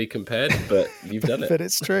films would be compared, but you've done it. But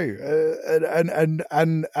it's true,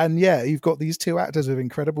 and yeah, you've got these two actors with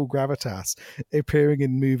incredible gravitas appearing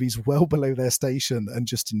in movies well below their station and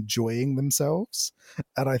just enjoying themselves.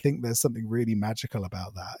 And I think there's something really magical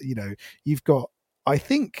about that. You know, you've got, I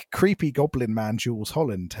think, creepy goblin man Jules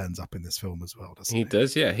Holland turns up in this film as well, doesn't he? He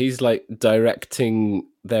does, yeah. He's like directing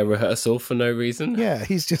their rehearsal for no reason. Yeah,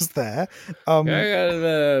 he's just there.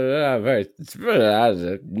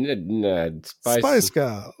 Spice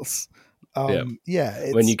Girls.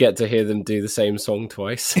 Yeah. When you get to hear them do the same song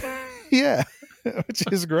twice. Yeah. Which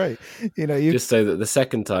is great. You know, just so that the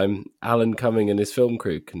second time Alan Cumming and his film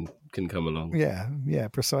crew can can come along. Yeah,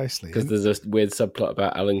 precisely. Because there's a weird subplot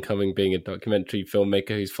about Alan Cumming being a documentary filmmaker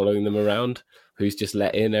who's following them around, who's just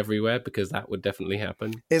let in everywhere, because that would definitely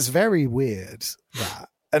happen. It's very weird, that.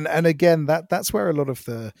 And again, that's where a lot of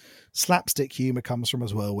the slapstick humor comes from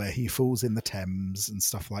as well, where he falls in the Thames and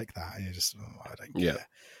stuff like that. And you're just, I don't care.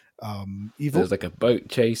 There's like a boat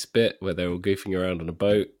chase bit where they're all goofing around on a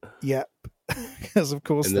boat. Yep. Because of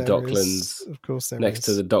course in the Docklands, of course there next is.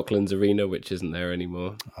 to the Docklands Arena, which isn't there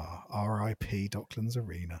anymore. R.I.P. Docklands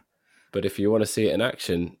Arena. But if you want to see it in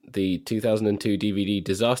action, the 2002 DVD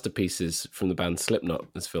Disaster Pieces from the band Slipknot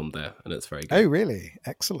is filmed there, and it's very good. Oh, really?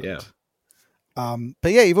 Excellent. Yeah.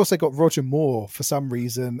 But yeah, you've also got Roger Moore for some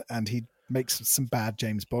reason, and he makes some bad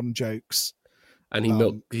James Bond jokes. And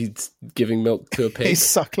he's giving milk to a pig. He's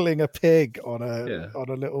suckling a pig on a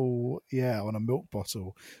milk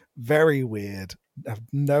bottle. Very weird. I have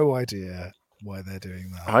no idea why they're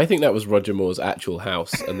doing that. I think that was Roger Moore's actual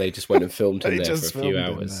house, and they just went and filmed him there for a few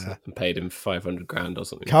hours and paid him $500,000 or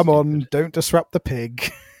something. Come on, don't disrupt the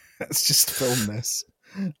pig. Let's just film this.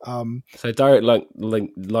 So direct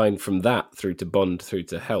line from that through to Bond through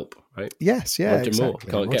to Help, right? Yes, yeah, Roger Moore.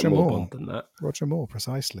 Can't get more Bond than that. Roger Moore,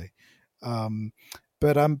 precisely.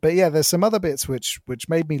 But yeah, there's some other bits which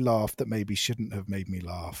made me laugh that maybe shouldn't have made me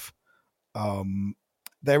laugh.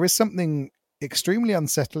 There is something extremely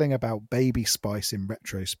unsettling about Baby Spice in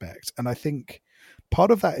retrospect, and I think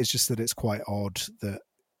part of that is just that it's quite odd that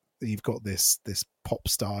you've got this pop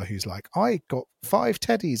star who's like, I got 5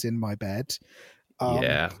 teddies in my bed.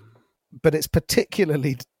 But it's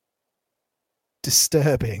particularly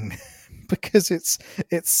disturbing because it's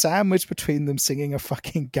sandwiched between them singing a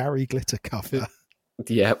fucking Gary Glitter cover.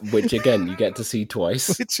 Yeah, which again you get to see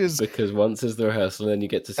twice, because once is the rehearsal, and then you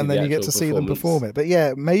get to see, and then you get to see them perform it. But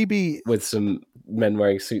yeah, maybe with some men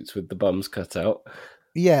wearing suits with the bums cut out.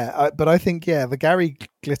 Yeah, but I think the Gary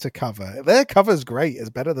Glitter cover, their cover's great. It's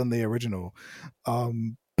better than the original,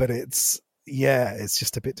 but it's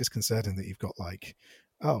just a bit disconcerting that you've got like,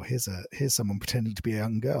 oh, here's someone pretending to be a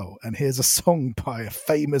young girl, and here's a song by a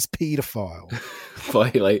famous paedophile.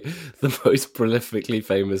 By like the most prolifically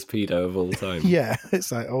famous pedo of all time. Yeah,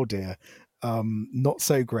 it's like, oh dear. Not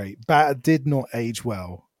so great. Did not age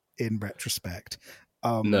well in retrospect.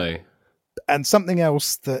 No. And something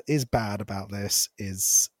else that is bad about this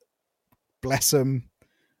is, bless them,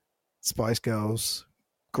 Spice Girls,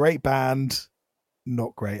 great band,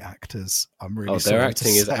 not great actors. I'm really sorry. Their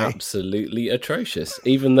acting is absolutely atrocious.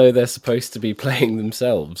 Even though they're supposed to be playing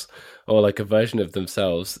themselves or like a version of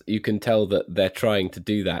themselves, you can tell that they're trying to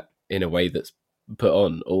do that in a way that's put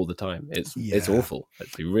on all the time. It's awful.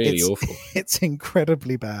 It's really awful. It's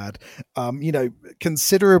incredibly bad.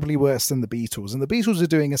 Considerably worse than the Beatles. And the Beatles are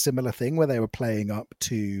doing a similar thing where they were playing up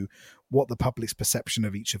to what the public's perception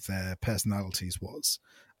of each of their personalities was.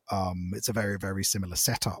 It's a very, very similar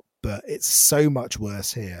setup, but it's so much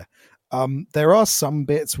worse here. There are some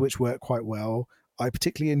bits which work quite well. I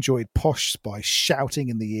particularly enjoyed Posh Spice shouting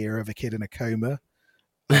in the ear of a kid in a coma.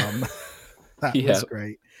 That was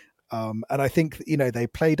great. And I think, they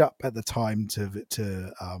played up at the time to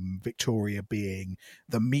Victoria being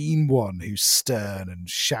the mean one who's stern and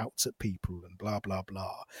shouts at people and blah, blah,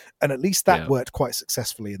 blah. And at least that worked quite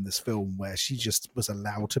successful in this film, where she just was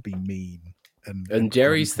allowed to be mean. And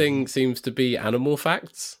Jerry's thing seems to be animal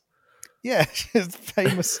facts. Yeah,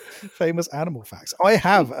 famous animal facts. I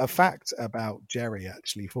have a fact about Jerry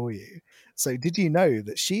actually for you. So did you know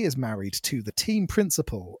that she is married to the team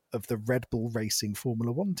principal of the Red Bull Racing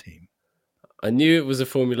Formula One team? I knew it was a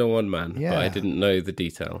Formula One man, but I didn't know the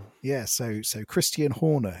detail. Yeah, so Christian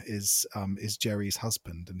Horner is Jerry's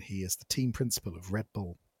husband, and he is the team principal of Red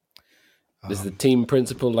Bull. Is the team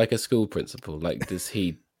principal like a school principal? Like, does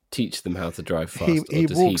he teach them how to drive fast, or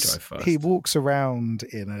does he drive fast? He walks around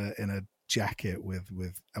in a jacket with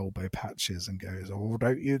elbow patches and goes, "Oh,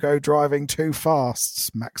 don't you go driving too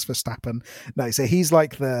fast, Max Verstappen." No, so he's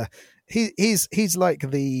like he's like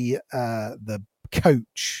the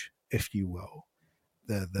coach, if you will,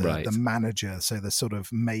 the manager, so the sort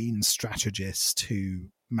of main strategist who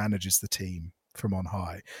manages the team from on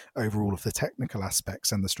high over all of the technical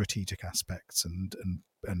aspects and the strategic aspects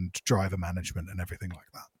and driver management and everything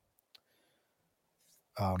like that.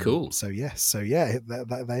 Cool. So yes,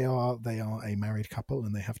 they are a married couple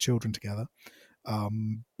and they have children together.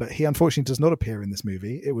 But he unfortunately does not appear in this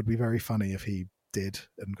movie. It would be very funny if he did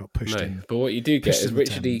and got pushed in. But what you do get is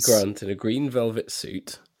Richard E. Grant in a green velvet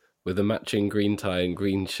suit with a matching green tie and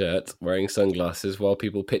green shirt, wearing sunglasses while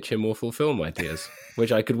people pitch him awful film ideas,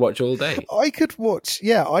 which I could watch all day. I could watch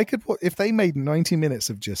if they made 90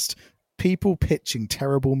 minutes of just people pitching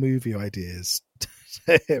terrible movie ideas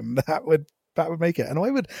to him. make it. And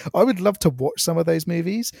I would love to watch some of those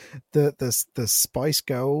movies. The Spice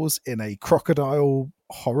Girls in a crocodile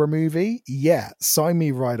horror movie. Yeah, sign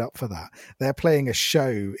me right up for that. They're playing a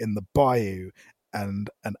show in the bayou and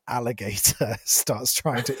an alligator starts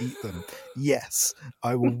trying to eat them. Yes,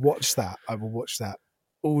 I will watch that. I will watch that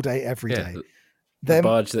all day, every day. The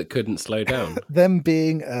barge that couldn't slow down. Them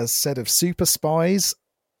being a set of super spies,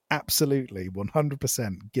 absolutely,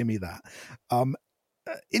 100%. Give me that.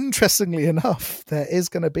 Interestingly enough, there is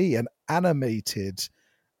going to be an animated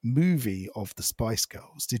movie of the Spice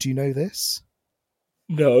Girls. Did you know this?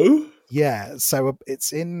 No. Yeah, so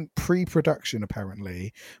it's in pre-production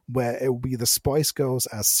apparently, where it will be the Spice Girls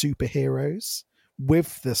as superheroes,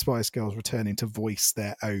 with the Spice Girls returning to voice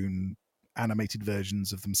their own animated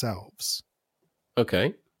versions of themselves.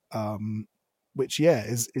 Okay. Which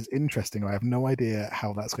is interesting. I have no idea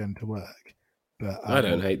how that's going to work, but I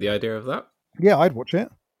don't hate the idea of that. Yeah, I'd watch it.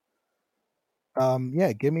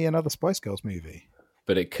 Give me another Spice Girls movie.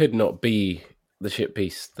 But it could not be the shit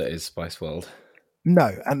piece that is Spice World.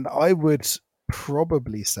 No, and I would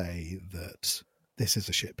probably say that this is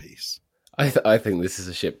a shit piece. I think this is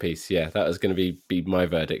a shit piece. Yeah, that was going to be my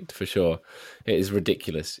verdict for sure. It is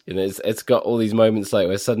ridiculous. And it's got all these moments like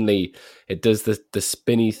where suddenly it does the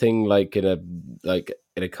spinny thing like in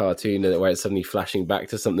a cartoon where it's suddenly flashing back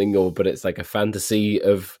to something, but it's like a fantasy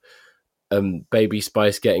of Baby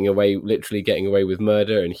Spice literally getting away with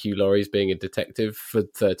murder, and Hugh Laurie's being a detective for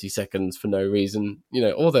 30 seconds for no reason.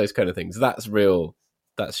 All those kind of things. That's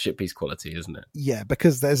shit piece quality, isn't it? Yeah,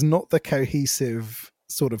 because there's not the cohesive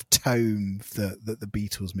sort of tone that the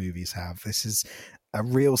Beatles movies have. This is a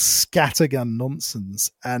real scattergun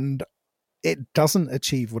nonsense, and it doesn't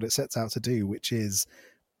achieve what it sets out to do, which is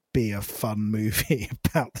be a fun movie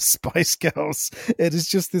about the Spice Girls. It is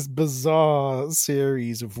just this bizarre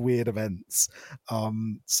series of weird events.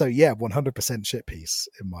 100% shit piece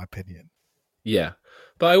in my opinion. Yeah,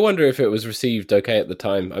 but I wonder if it was received okay at the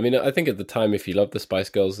time. I mean, I think at the time, if you loved the Spice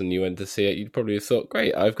Girls and you went to see it, you'd probably have thought,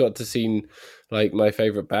 great, I've got to see like my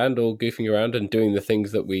favorite band all goofing around and doing the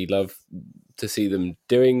things that we love to see them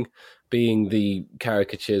doing, being the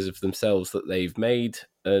caricatures of themselves that they've made.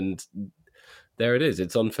 And there it is.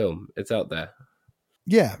 It's on film. It's out there.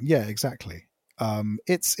 Yeah, exactly.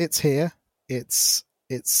 It's here. It's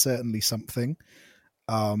certainly something.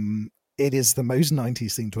 It is the most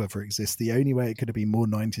 90s thing to ever exist. The only way it could have been more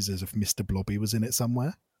 90s is if Mr. Blobby was in it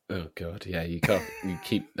somewhere. Oh God, yeah. You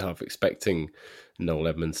keep half expecting Noel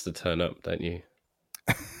Edmonds to turn up, don't you?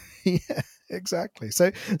 Yeah, exactly.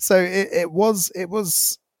 So it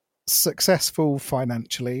was successful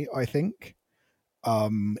financially, I think.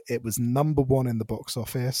 It was number one in the box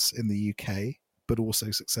office in the UK, but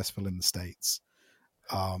also successful in the States.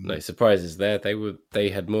 No surprises there. They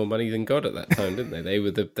had more money than God at that time, didn't they? They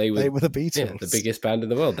were the Beatles, yeah, the biggest band in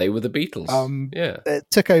the world. They were the Beatles.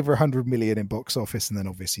 It took over 100 million in box office, and then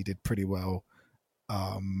obviously did pretty well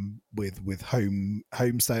with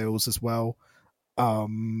home sales as well.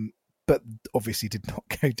 But obviously did not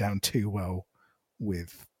go down too well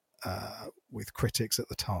with critics at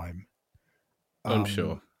the time. I'm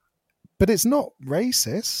sure. But it's not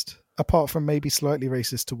racist, apart from maybe slightly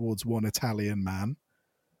racist towards one Italian man.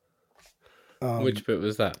 Which bit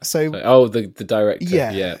was that? The director.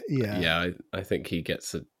 Yeah. I think he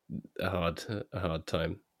gets a hard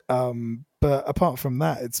time. But apart from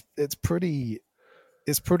that, it's pretty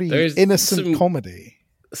innocent comedy.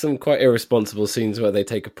 Some quite irresponsible scenes where they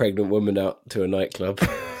take a pregnant woman out to a nightclub.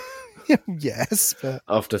 Yes, but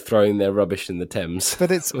after throwing their rubbish in the Thames,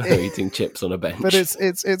 but it's eating chips on a bench. But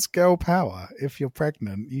it's girl power. If you're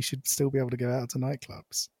pregnant, you should still be able to go out to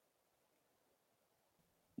nightclubs.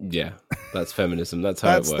 Yeah, that's feminism. That's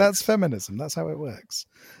how it works. That's feminism. That's how it works.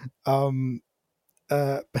 So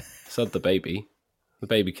the baby. The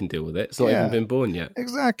baby can deal with it. It's not even been born yet.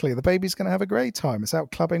 Exactly. The baby's going to have a great time. It's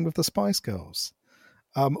out clubbing with the Spice Girls.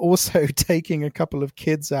 Also taking a couple of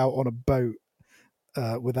kids out on a boat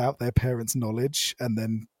without their parents' knowledge and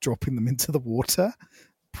then dropping them into the water.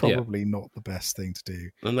 Probably not the best thing to do.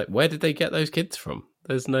 I'm like, where did they get those kids from?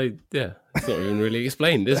 There's no, it's not even really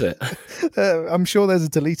explained, is it? I'm sure there's a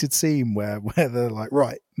deleted scene where they're like,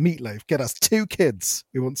 right, Meatloaf, get us 2 kids.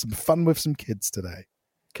 We want some fun with some kids today.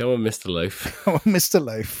 Come on, Mr. Loaf. Come on, Mr.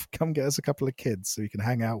 Loaf. Come get us a couple of kids so we can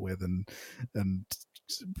hang out with and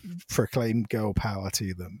proclaim girl power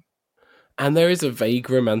to them. And there is a vague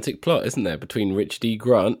romantic plot, isn't there, between Rich D.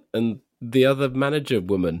 Grant and the other manager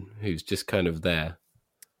woman who's just kind of there.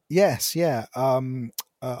 Yes, yeah.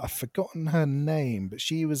 I've forgotten her name, but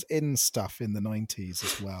she was in stuff in the 90s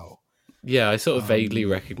as well. Yeah, I sort of vaguely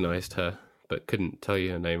recognised her, but couldn't tell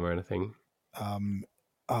you her name or anything.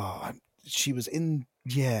 she was in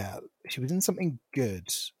something good.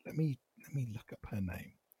 Let me look up her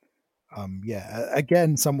name.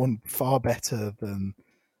 Again, someone far better than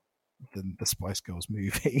the Spice Girls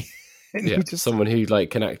movie. Someone who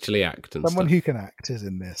can actually act and someone stuff. who can act is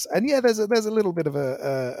in this. And there's a little bit of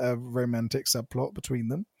a romantic subplot between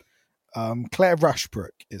them. Claire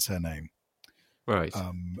Rushbrook is her name. Right.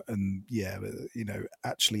 And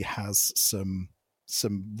actually has some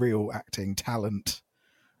real acting talent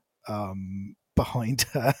behind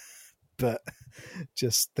her. But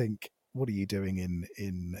just think, what are you doing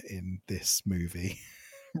in this movie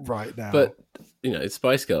right now? But it's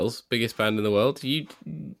Spice Girls, biggest band in the world. You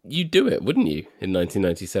do it, wouldn't you, in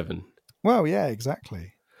 1997? Well, yeah,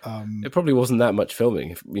 exactly. It probably wasn't that much filming.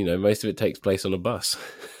 If, most of it takes place on a bus.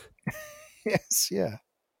 Yes, yeah.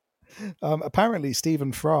 Apparently,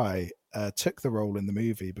 Stephen Fry took the role in the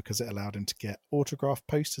movie because it allowed him to get autographed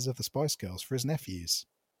posters of the Spice Girls for his nephews.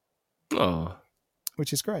 Oh,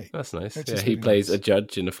 which is great. That's nice. He plays a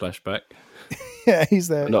judge in a flashback. Yeah, he's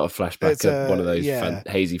there. Not a flashback, one of those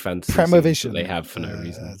hazy fantasy Premavision that they have for no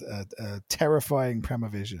reason. A terrifying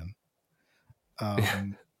Premavision.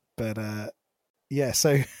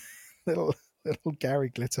 So little Gary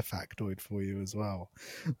Glitter factoid for you as well,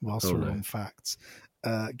 whilst we're on facts.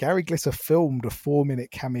 Gary Glitter filmed a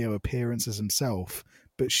 4-minute cameo appearance as himself,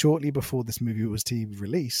 but shortly before this movie was to be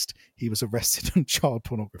released, he was arrested on child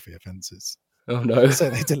pornography offences. Oh no!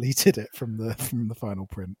 So they deleted it from the final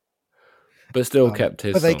print, but still kept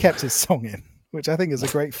his. But they kept his song in, which I think is a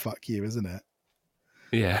great fuck you, isn't it?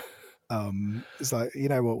 Yeah. It's like, you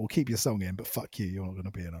know what? We'll keep your song in, but fuck you. You're not going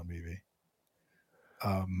to be in our movie.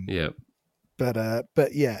 Yeah. But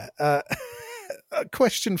yeah. A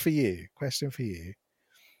question for you.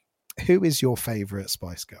 Who is your favourite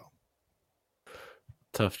Spice Girl?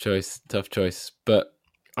 Tough choice. But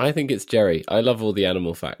I think it's Jerry. I love all the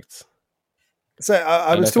animal facts. So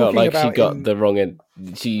I was talking like about she got the wrong end.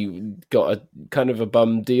 She got a kind of a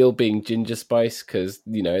bum deal being Ginger Spice because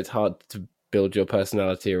it's hard to build your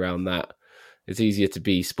personality around that. It's easier to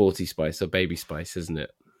be Sporty Spice or Baby Spice, isn't it?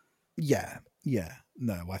 Yeah.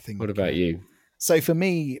 No, I think. What about you? So for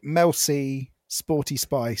me, Mel C, Sporty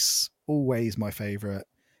Spice, always my favourite.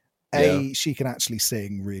 She can actually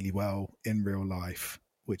sing really well in real life,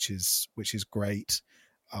 which is great.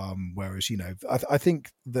 Whereas I think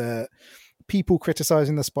the people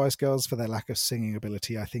criticizing the Spice Girls for their lack of singing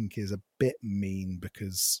ability, I think, is a bit mean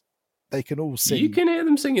because they can all sing. You can hear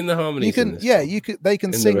them singing the harmonies. You can, They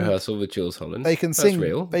can sing in the rehearsal with Jules Holland. They can That's sing.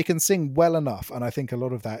 Real. They can sing well enough, and I think a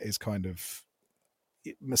lot of that is kind of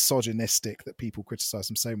misogynistic that people criticize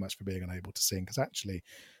them so much for being unable to sing, because actually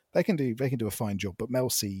they can do a fine job. But Mel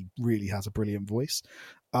C really has a brilliant voice.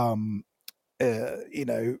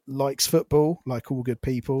 Likes football like all good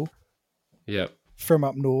people. Yeah. From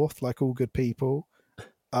up north like all good people.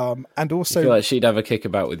 And also, I feel like she'd have a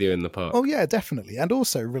kickabout with you in the park. Oh yeah, definitely. And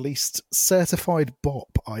also released Certified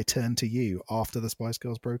Bop, I Turn to You, after the Spice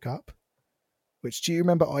Girls broke up. Which, do you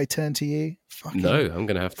remember I Turn to You? No, I'm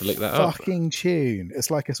going to have to look that up. Fucking tune.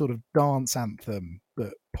 It's like a sort of dance anthem,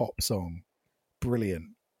 but pop song. Brilliant.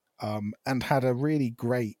 And had a really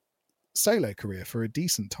great solo career for a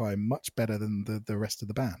decent time, much better than the rest of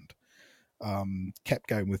the band. Kept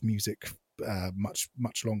going with music much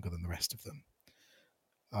longer than the rest of them.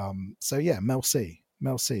 So yeah, Mel C.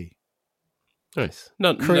 Nice.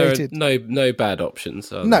 No bad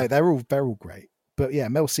options. No, they're all great. But yeah,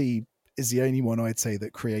 Mel C is the only one I'd say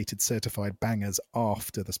that created certified bangers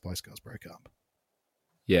after the Spice Girls broke up.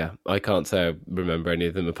 Yeah, I can't say I remember any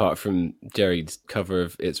of them apart from Jerry's cover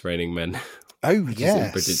of "It's Raining Men." Oh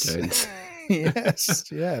yes, Bridget Jones.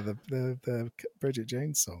 Yes, yeah, the Bridget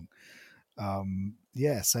Jones song. But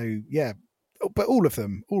all of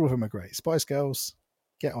them are great. Spice Girls,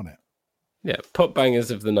 get on it. Yeah, pop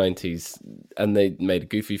bangers of the 90s, and they made a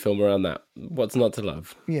goofy film around that. What's not to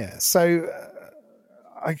love? Yeah, so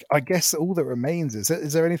I guess all that remains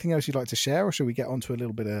is there anything else you'd like to share, or should we get on to a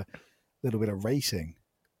little bit of rating?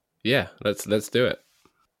 Yeah, let's do it.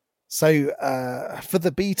 So for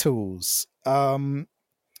the Beatles,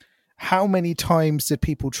 how many times did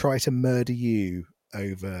people try to murder you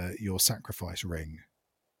over your sacrifice ring?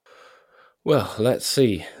 Well, let's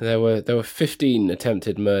see. There were 15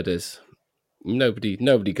 attempted murders.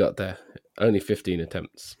 Nobody got there. Only 15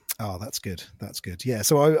 attempts. Oh, that's good. Yeah,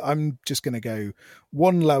 so I'm just going to go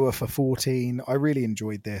one lower for 14. I really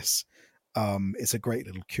enjoyed this. It's a great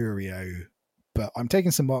little curio, but I'm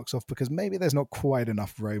taking some marks off because maybe there's not quite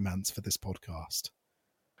enough romance for this podcast.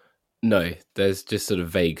 No, there's just sort of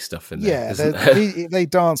vague stuff in there. Yeah, they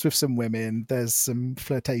dance with some women. There's some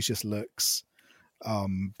flirtatious looks.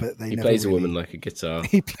 But he plays a woman like a guitar.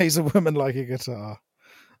 He plays a woman like a guitar.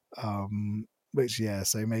 Which, yeah,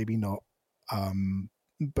 so maybe not,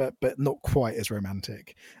 but not quite as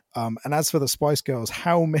romantic. And as for the Spice Girls,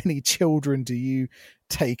 how many children do you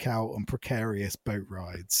take out on precarious boat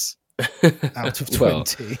rides out of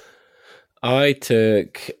 20? Well, I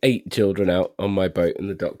took 8 children out on my boat in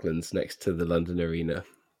the Docklands next to the London Arena.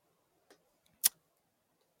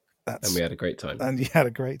 And we had a great time. And you had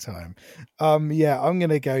a great time. Yeah, I'm going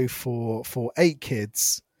to go for 8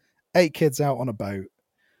 kids. 8 kids out on a boat.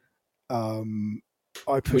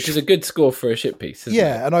 Which is a good score for a ship piece, isn't it?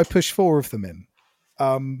 And I pushed 4 of them in.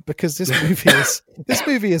 Because this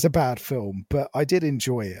movie is a bad film, but I did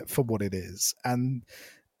enjoy it for what it is. And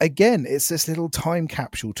again, it's this little time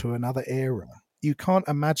capsule to another era. You can't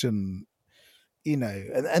imagine,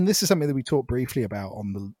 and this is something that we talked briefly about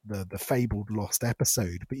on the fabled Lost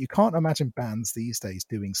episode, but you can't imagine bands these days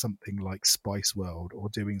doing something like Spice World or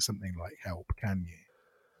doing something like Help, can you?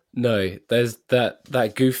 No, there's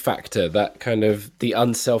that goof factor, that kind of the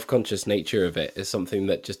unself-conscious nature of it is something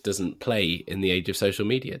that just doesn't play in the age of social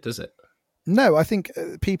media, does it? No, I think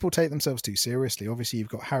people take themselves too seriously. Obviously, you've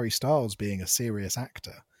got Harry Styles being a serious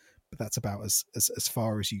actor, but that's about as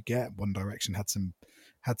far as you get. One Direction had some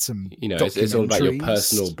it's all about your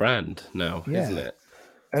personal brand now, isn't it?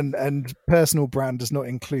 And personal brand does not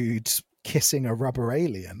include kissing a rubber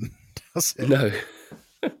alien, does it? No.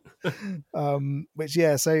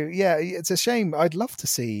 It's a shame. I'd love to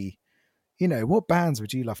see, what bands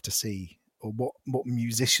would you love to see, or what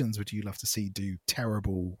musicians would you love to see do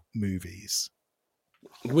terrible movies?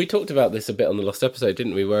 We talked about this a bit on the Lost episode,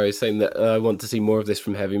 didn't we? Where I was saying that I want to see more of this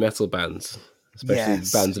from heavy metal bands, especially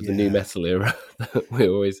bands of the new metal era that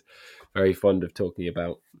we're always very fond of talking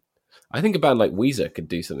about. I think a band like Weezer could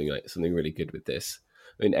do something really good with this.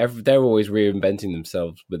 I mean, they're always reinventing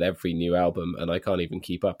themselves with every new album, and I can't even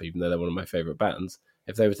keep up, even though they're one of my favourite bands.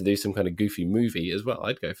 If they were to do some kind of goofy movie as well,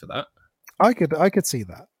 I'd go for that. I could see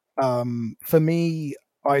that. For me,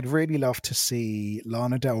 I'd really love to see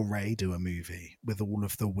Lana Del Rey do a movie with all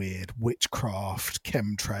of the weird witchcraft,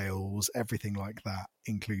 chemtrails, everything like that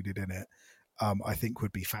included in it. I think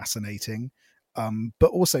would be fascinating.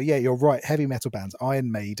 But also, yeah, you're right. Heavy metal bands,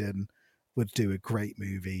 Iron Maiden would do a great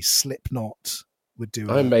movie. Slipknot would do.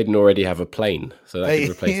 Iron Maiden already have a plane, so that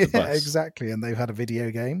could replace the bus. Exactly, and they've had a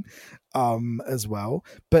video game as well.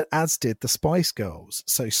 But as did the Spice Girls.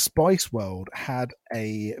 So Spice World had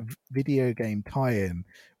a video game tie-in,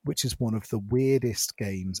 which is one of the weirdest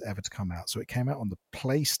games ever to come out. So it came out on the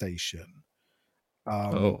PlayStation.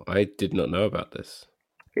 I did not know about this.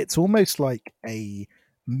 It's almost like a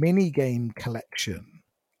mini game collection.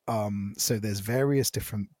 So there's various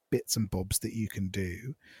different bits and bobs that you can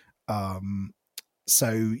do.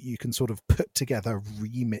 So you can sort of put together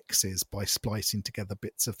remixes by splicing together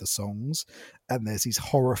bits of the songs. And there's these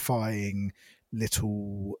horrifying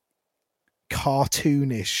little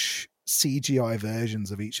cartoonish CGI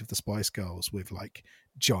versions of each of the Spice Girls with like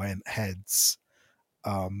giant heads.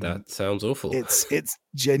 That sounds awful. It's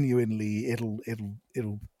genuinely, it'll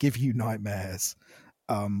give you nightmares.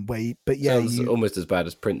 Sounds almost as bad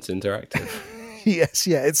as Prince Interactive. Yes,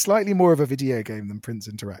 yeah, it's slightly more of a video game than Prince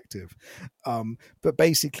Interactive. But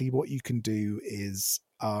basically what you can do is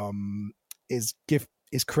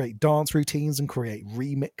create dance routines and create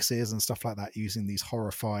remixes and stuff like that using these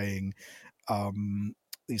horrifying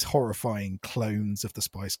clones of the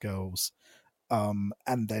Spice Girls. And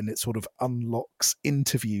then it sort of unlocks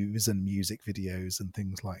interviews and music videos and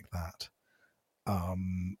things like that.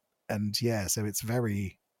 So it's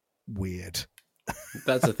very weird.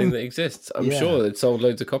 That's a thing that exists. I'm sure it sold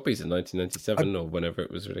loads of copies in 1997 or whenever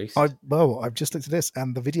it was released. I've just looked at this,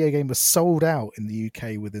 and the video game was sold out in the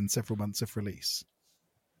UK within several months of release.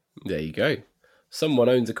 There you go. Someone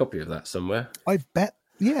owns a copy of that somewhere. I bet.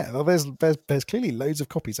 Yeah, well, there's clearly loads of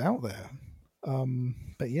copies out there.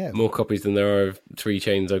 But yeah, more copies than there are of 3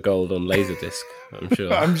 Chains of Gold on Laserdisc. I'm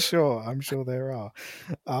sure. I'm sure there are.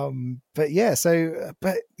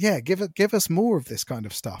 Give us more of this kind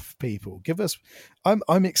of stuff, people. Give us.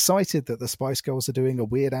 I'm excited that the Spice Girls are doing a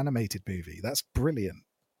weird animated movie. That's brilliant.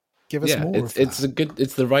 Give us more of that.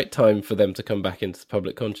 It's the right time for them to come back into the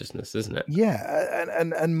public consciousness, isn't it? Yeah,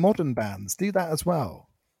 and modern bands do that as well.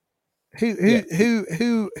 Who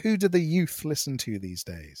do the youth listen to these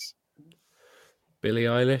days? Billie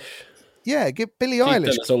Eilish. Yeah, give Billie Eilish.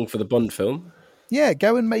 She's done a song for the Bond film. Yeah,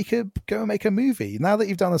 go and make a movie. Now that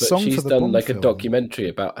you've done a song for the Bond film. She's done like a documentary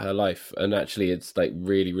about her life, and actually it's like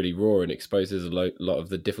really, really raw and exposes a lot of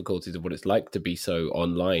the difficulties of what it's like to be so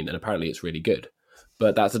online, and apparently it's really good.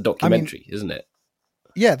 But that's a documentary, isn't it?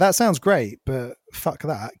 Yeah, that sounds great, but fuck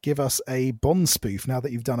that. Give us a Bond spoof now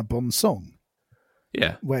that you've done a Bond song.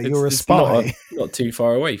 Yeah, where you're a spy. Not too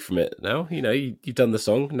far away from it now. You know, you've done the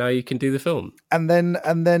song. Now you can do the film. And then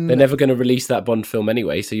they're never going to release that Bond film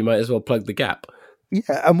anyway, so you might as well plug the gap.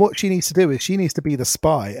 Yeah, and what she needs to do is she needs to be the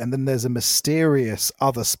spy, and then there's a mysterious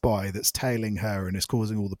other spy that's tailing her and is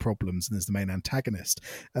causing all the problems, and there's the main antagonist.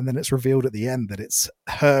 And then it's revealed at the end that it's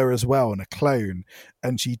her as well and a clone,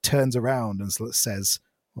 and she turns around and says,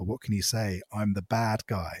 well, what can you say? I'm the bad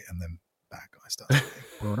guy. And then bad guy starts.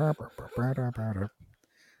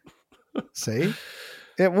 See?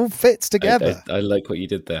 It all fits together. I like what you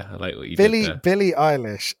did there. I like what you did there. Billie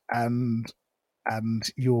Eilish and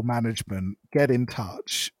your management, get in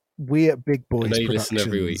touch. We at Big Boys Productions. Listen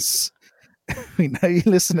every week. We know you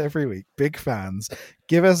listen every week. Big fans.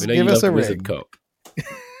 Give us a ring. Cop.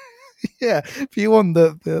 Yeah, if you want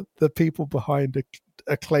the people behind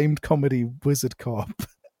acclaimed comedy Wizard Cop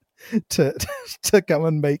to come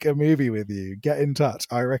and make a movie with you, get in touch.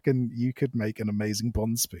 I reckon you could make an amazing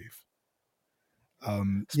Bond spoof.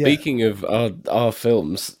 Speaking of our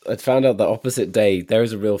films, I found out that Opposite Day, there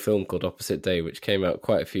is a real film called Opposite Day, which came out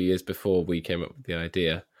quite a few years before we came up with the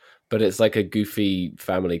idea, but it's like a goofy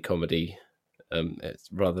family comedy. It's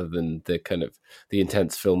rather than the kind of the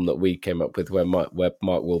intense film that we came up with where Mark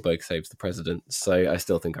Wahlberg saves the president. So I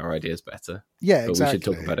still think our idea is better. Yeah, but exactly. We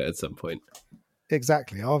should talk about it at some point.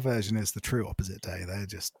 Exactly. Our version is the true Opposite Day. They're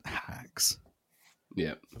just hacks.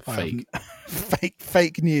 Yeah, fake.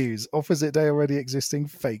 Fake news. Opposite Day already existing,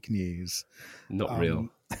 fake news. Not real.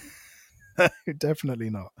 Definitely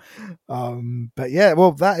not. But yeah,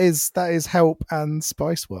 well, that is Help and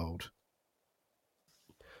Spice World.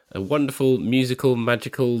 A wonderful musical,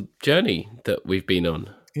 magical journey that we've been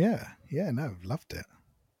on. Yeah, no, loved it.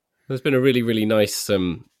 There's been a really, really nice,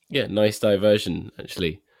 nice diversion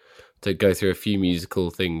actually to go through a few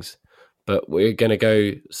musical things. But we're going to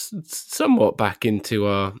go somewhat back into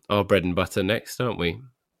our bread and butter next, aren't we?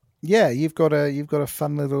 Yeah, you've got a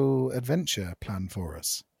fun little adventure planned for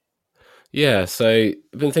us. Yeah, so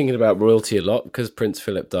I've been thinking about royalty a lot because Prince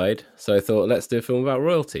Philip died. So I thought, let's do a film about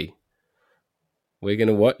royalty. We're going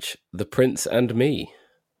to watch The Prince and Me.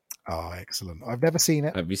 Oh, excellent. I've never seen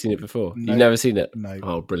it. Have you seen it before? No, You've never seen it? No.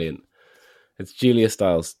 Oh, brilliant. It's Julia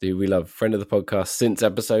Stiles, who we love, friend of the podcast since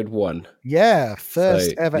episode 1. Yeah,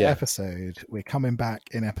 first ever episode. We're coming back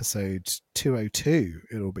in episode 202.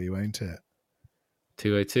 It'll be, won't it?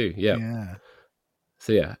 202, yeah. Yeah.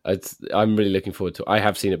 So yeah, I'm really looking forward to it. I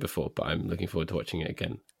have seen it before, but I'm looking forward to watching it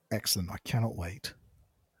again. Excellent. I cannot wait.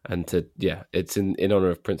 And it's in honor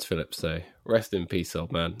of Prince Philip, so rest in peace,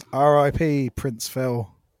 old man. R.I.P. Prince Phil.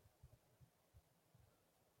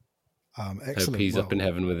 Excellent. Hope he's up in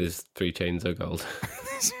heaven with his 3 chains of gold.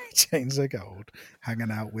 3 chains of gold,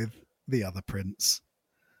 hanging out with the other prince.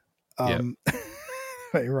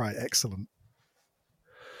 Right, excellent.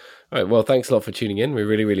 All right, well, thanks a lot for tuning in. We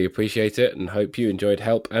really, really appreciate it, and hope you enjoyed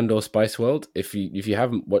Help and or Spice World. If you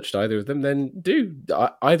haven't watched either of them, then do.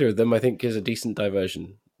 Either of them, I think, is a decent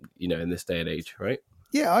diversion, in this day and age, right?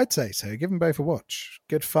 Yeah, I'd say so. Give them both a watch.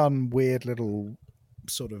 Good fun, weird little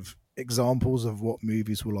sort of examples of what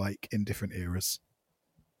movies were like in different eras.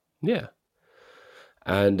 Yeah.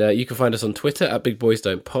 And you can find us on Twitter at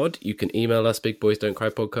BigBoysDon'tPod. You can email us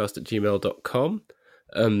bigboysdon'tcrypodcast@gmail.com.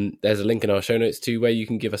 There's a link in our show notes too where you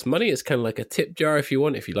can give us money. It's kind of like a tip jar if you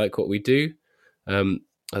want, if you like what we do. Other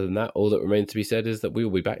than that, all that remains to be said is that we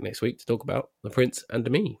will be back next week to talk about The Prince and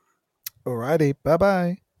Me. Alrighty,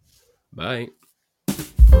 bye-bye. Bye.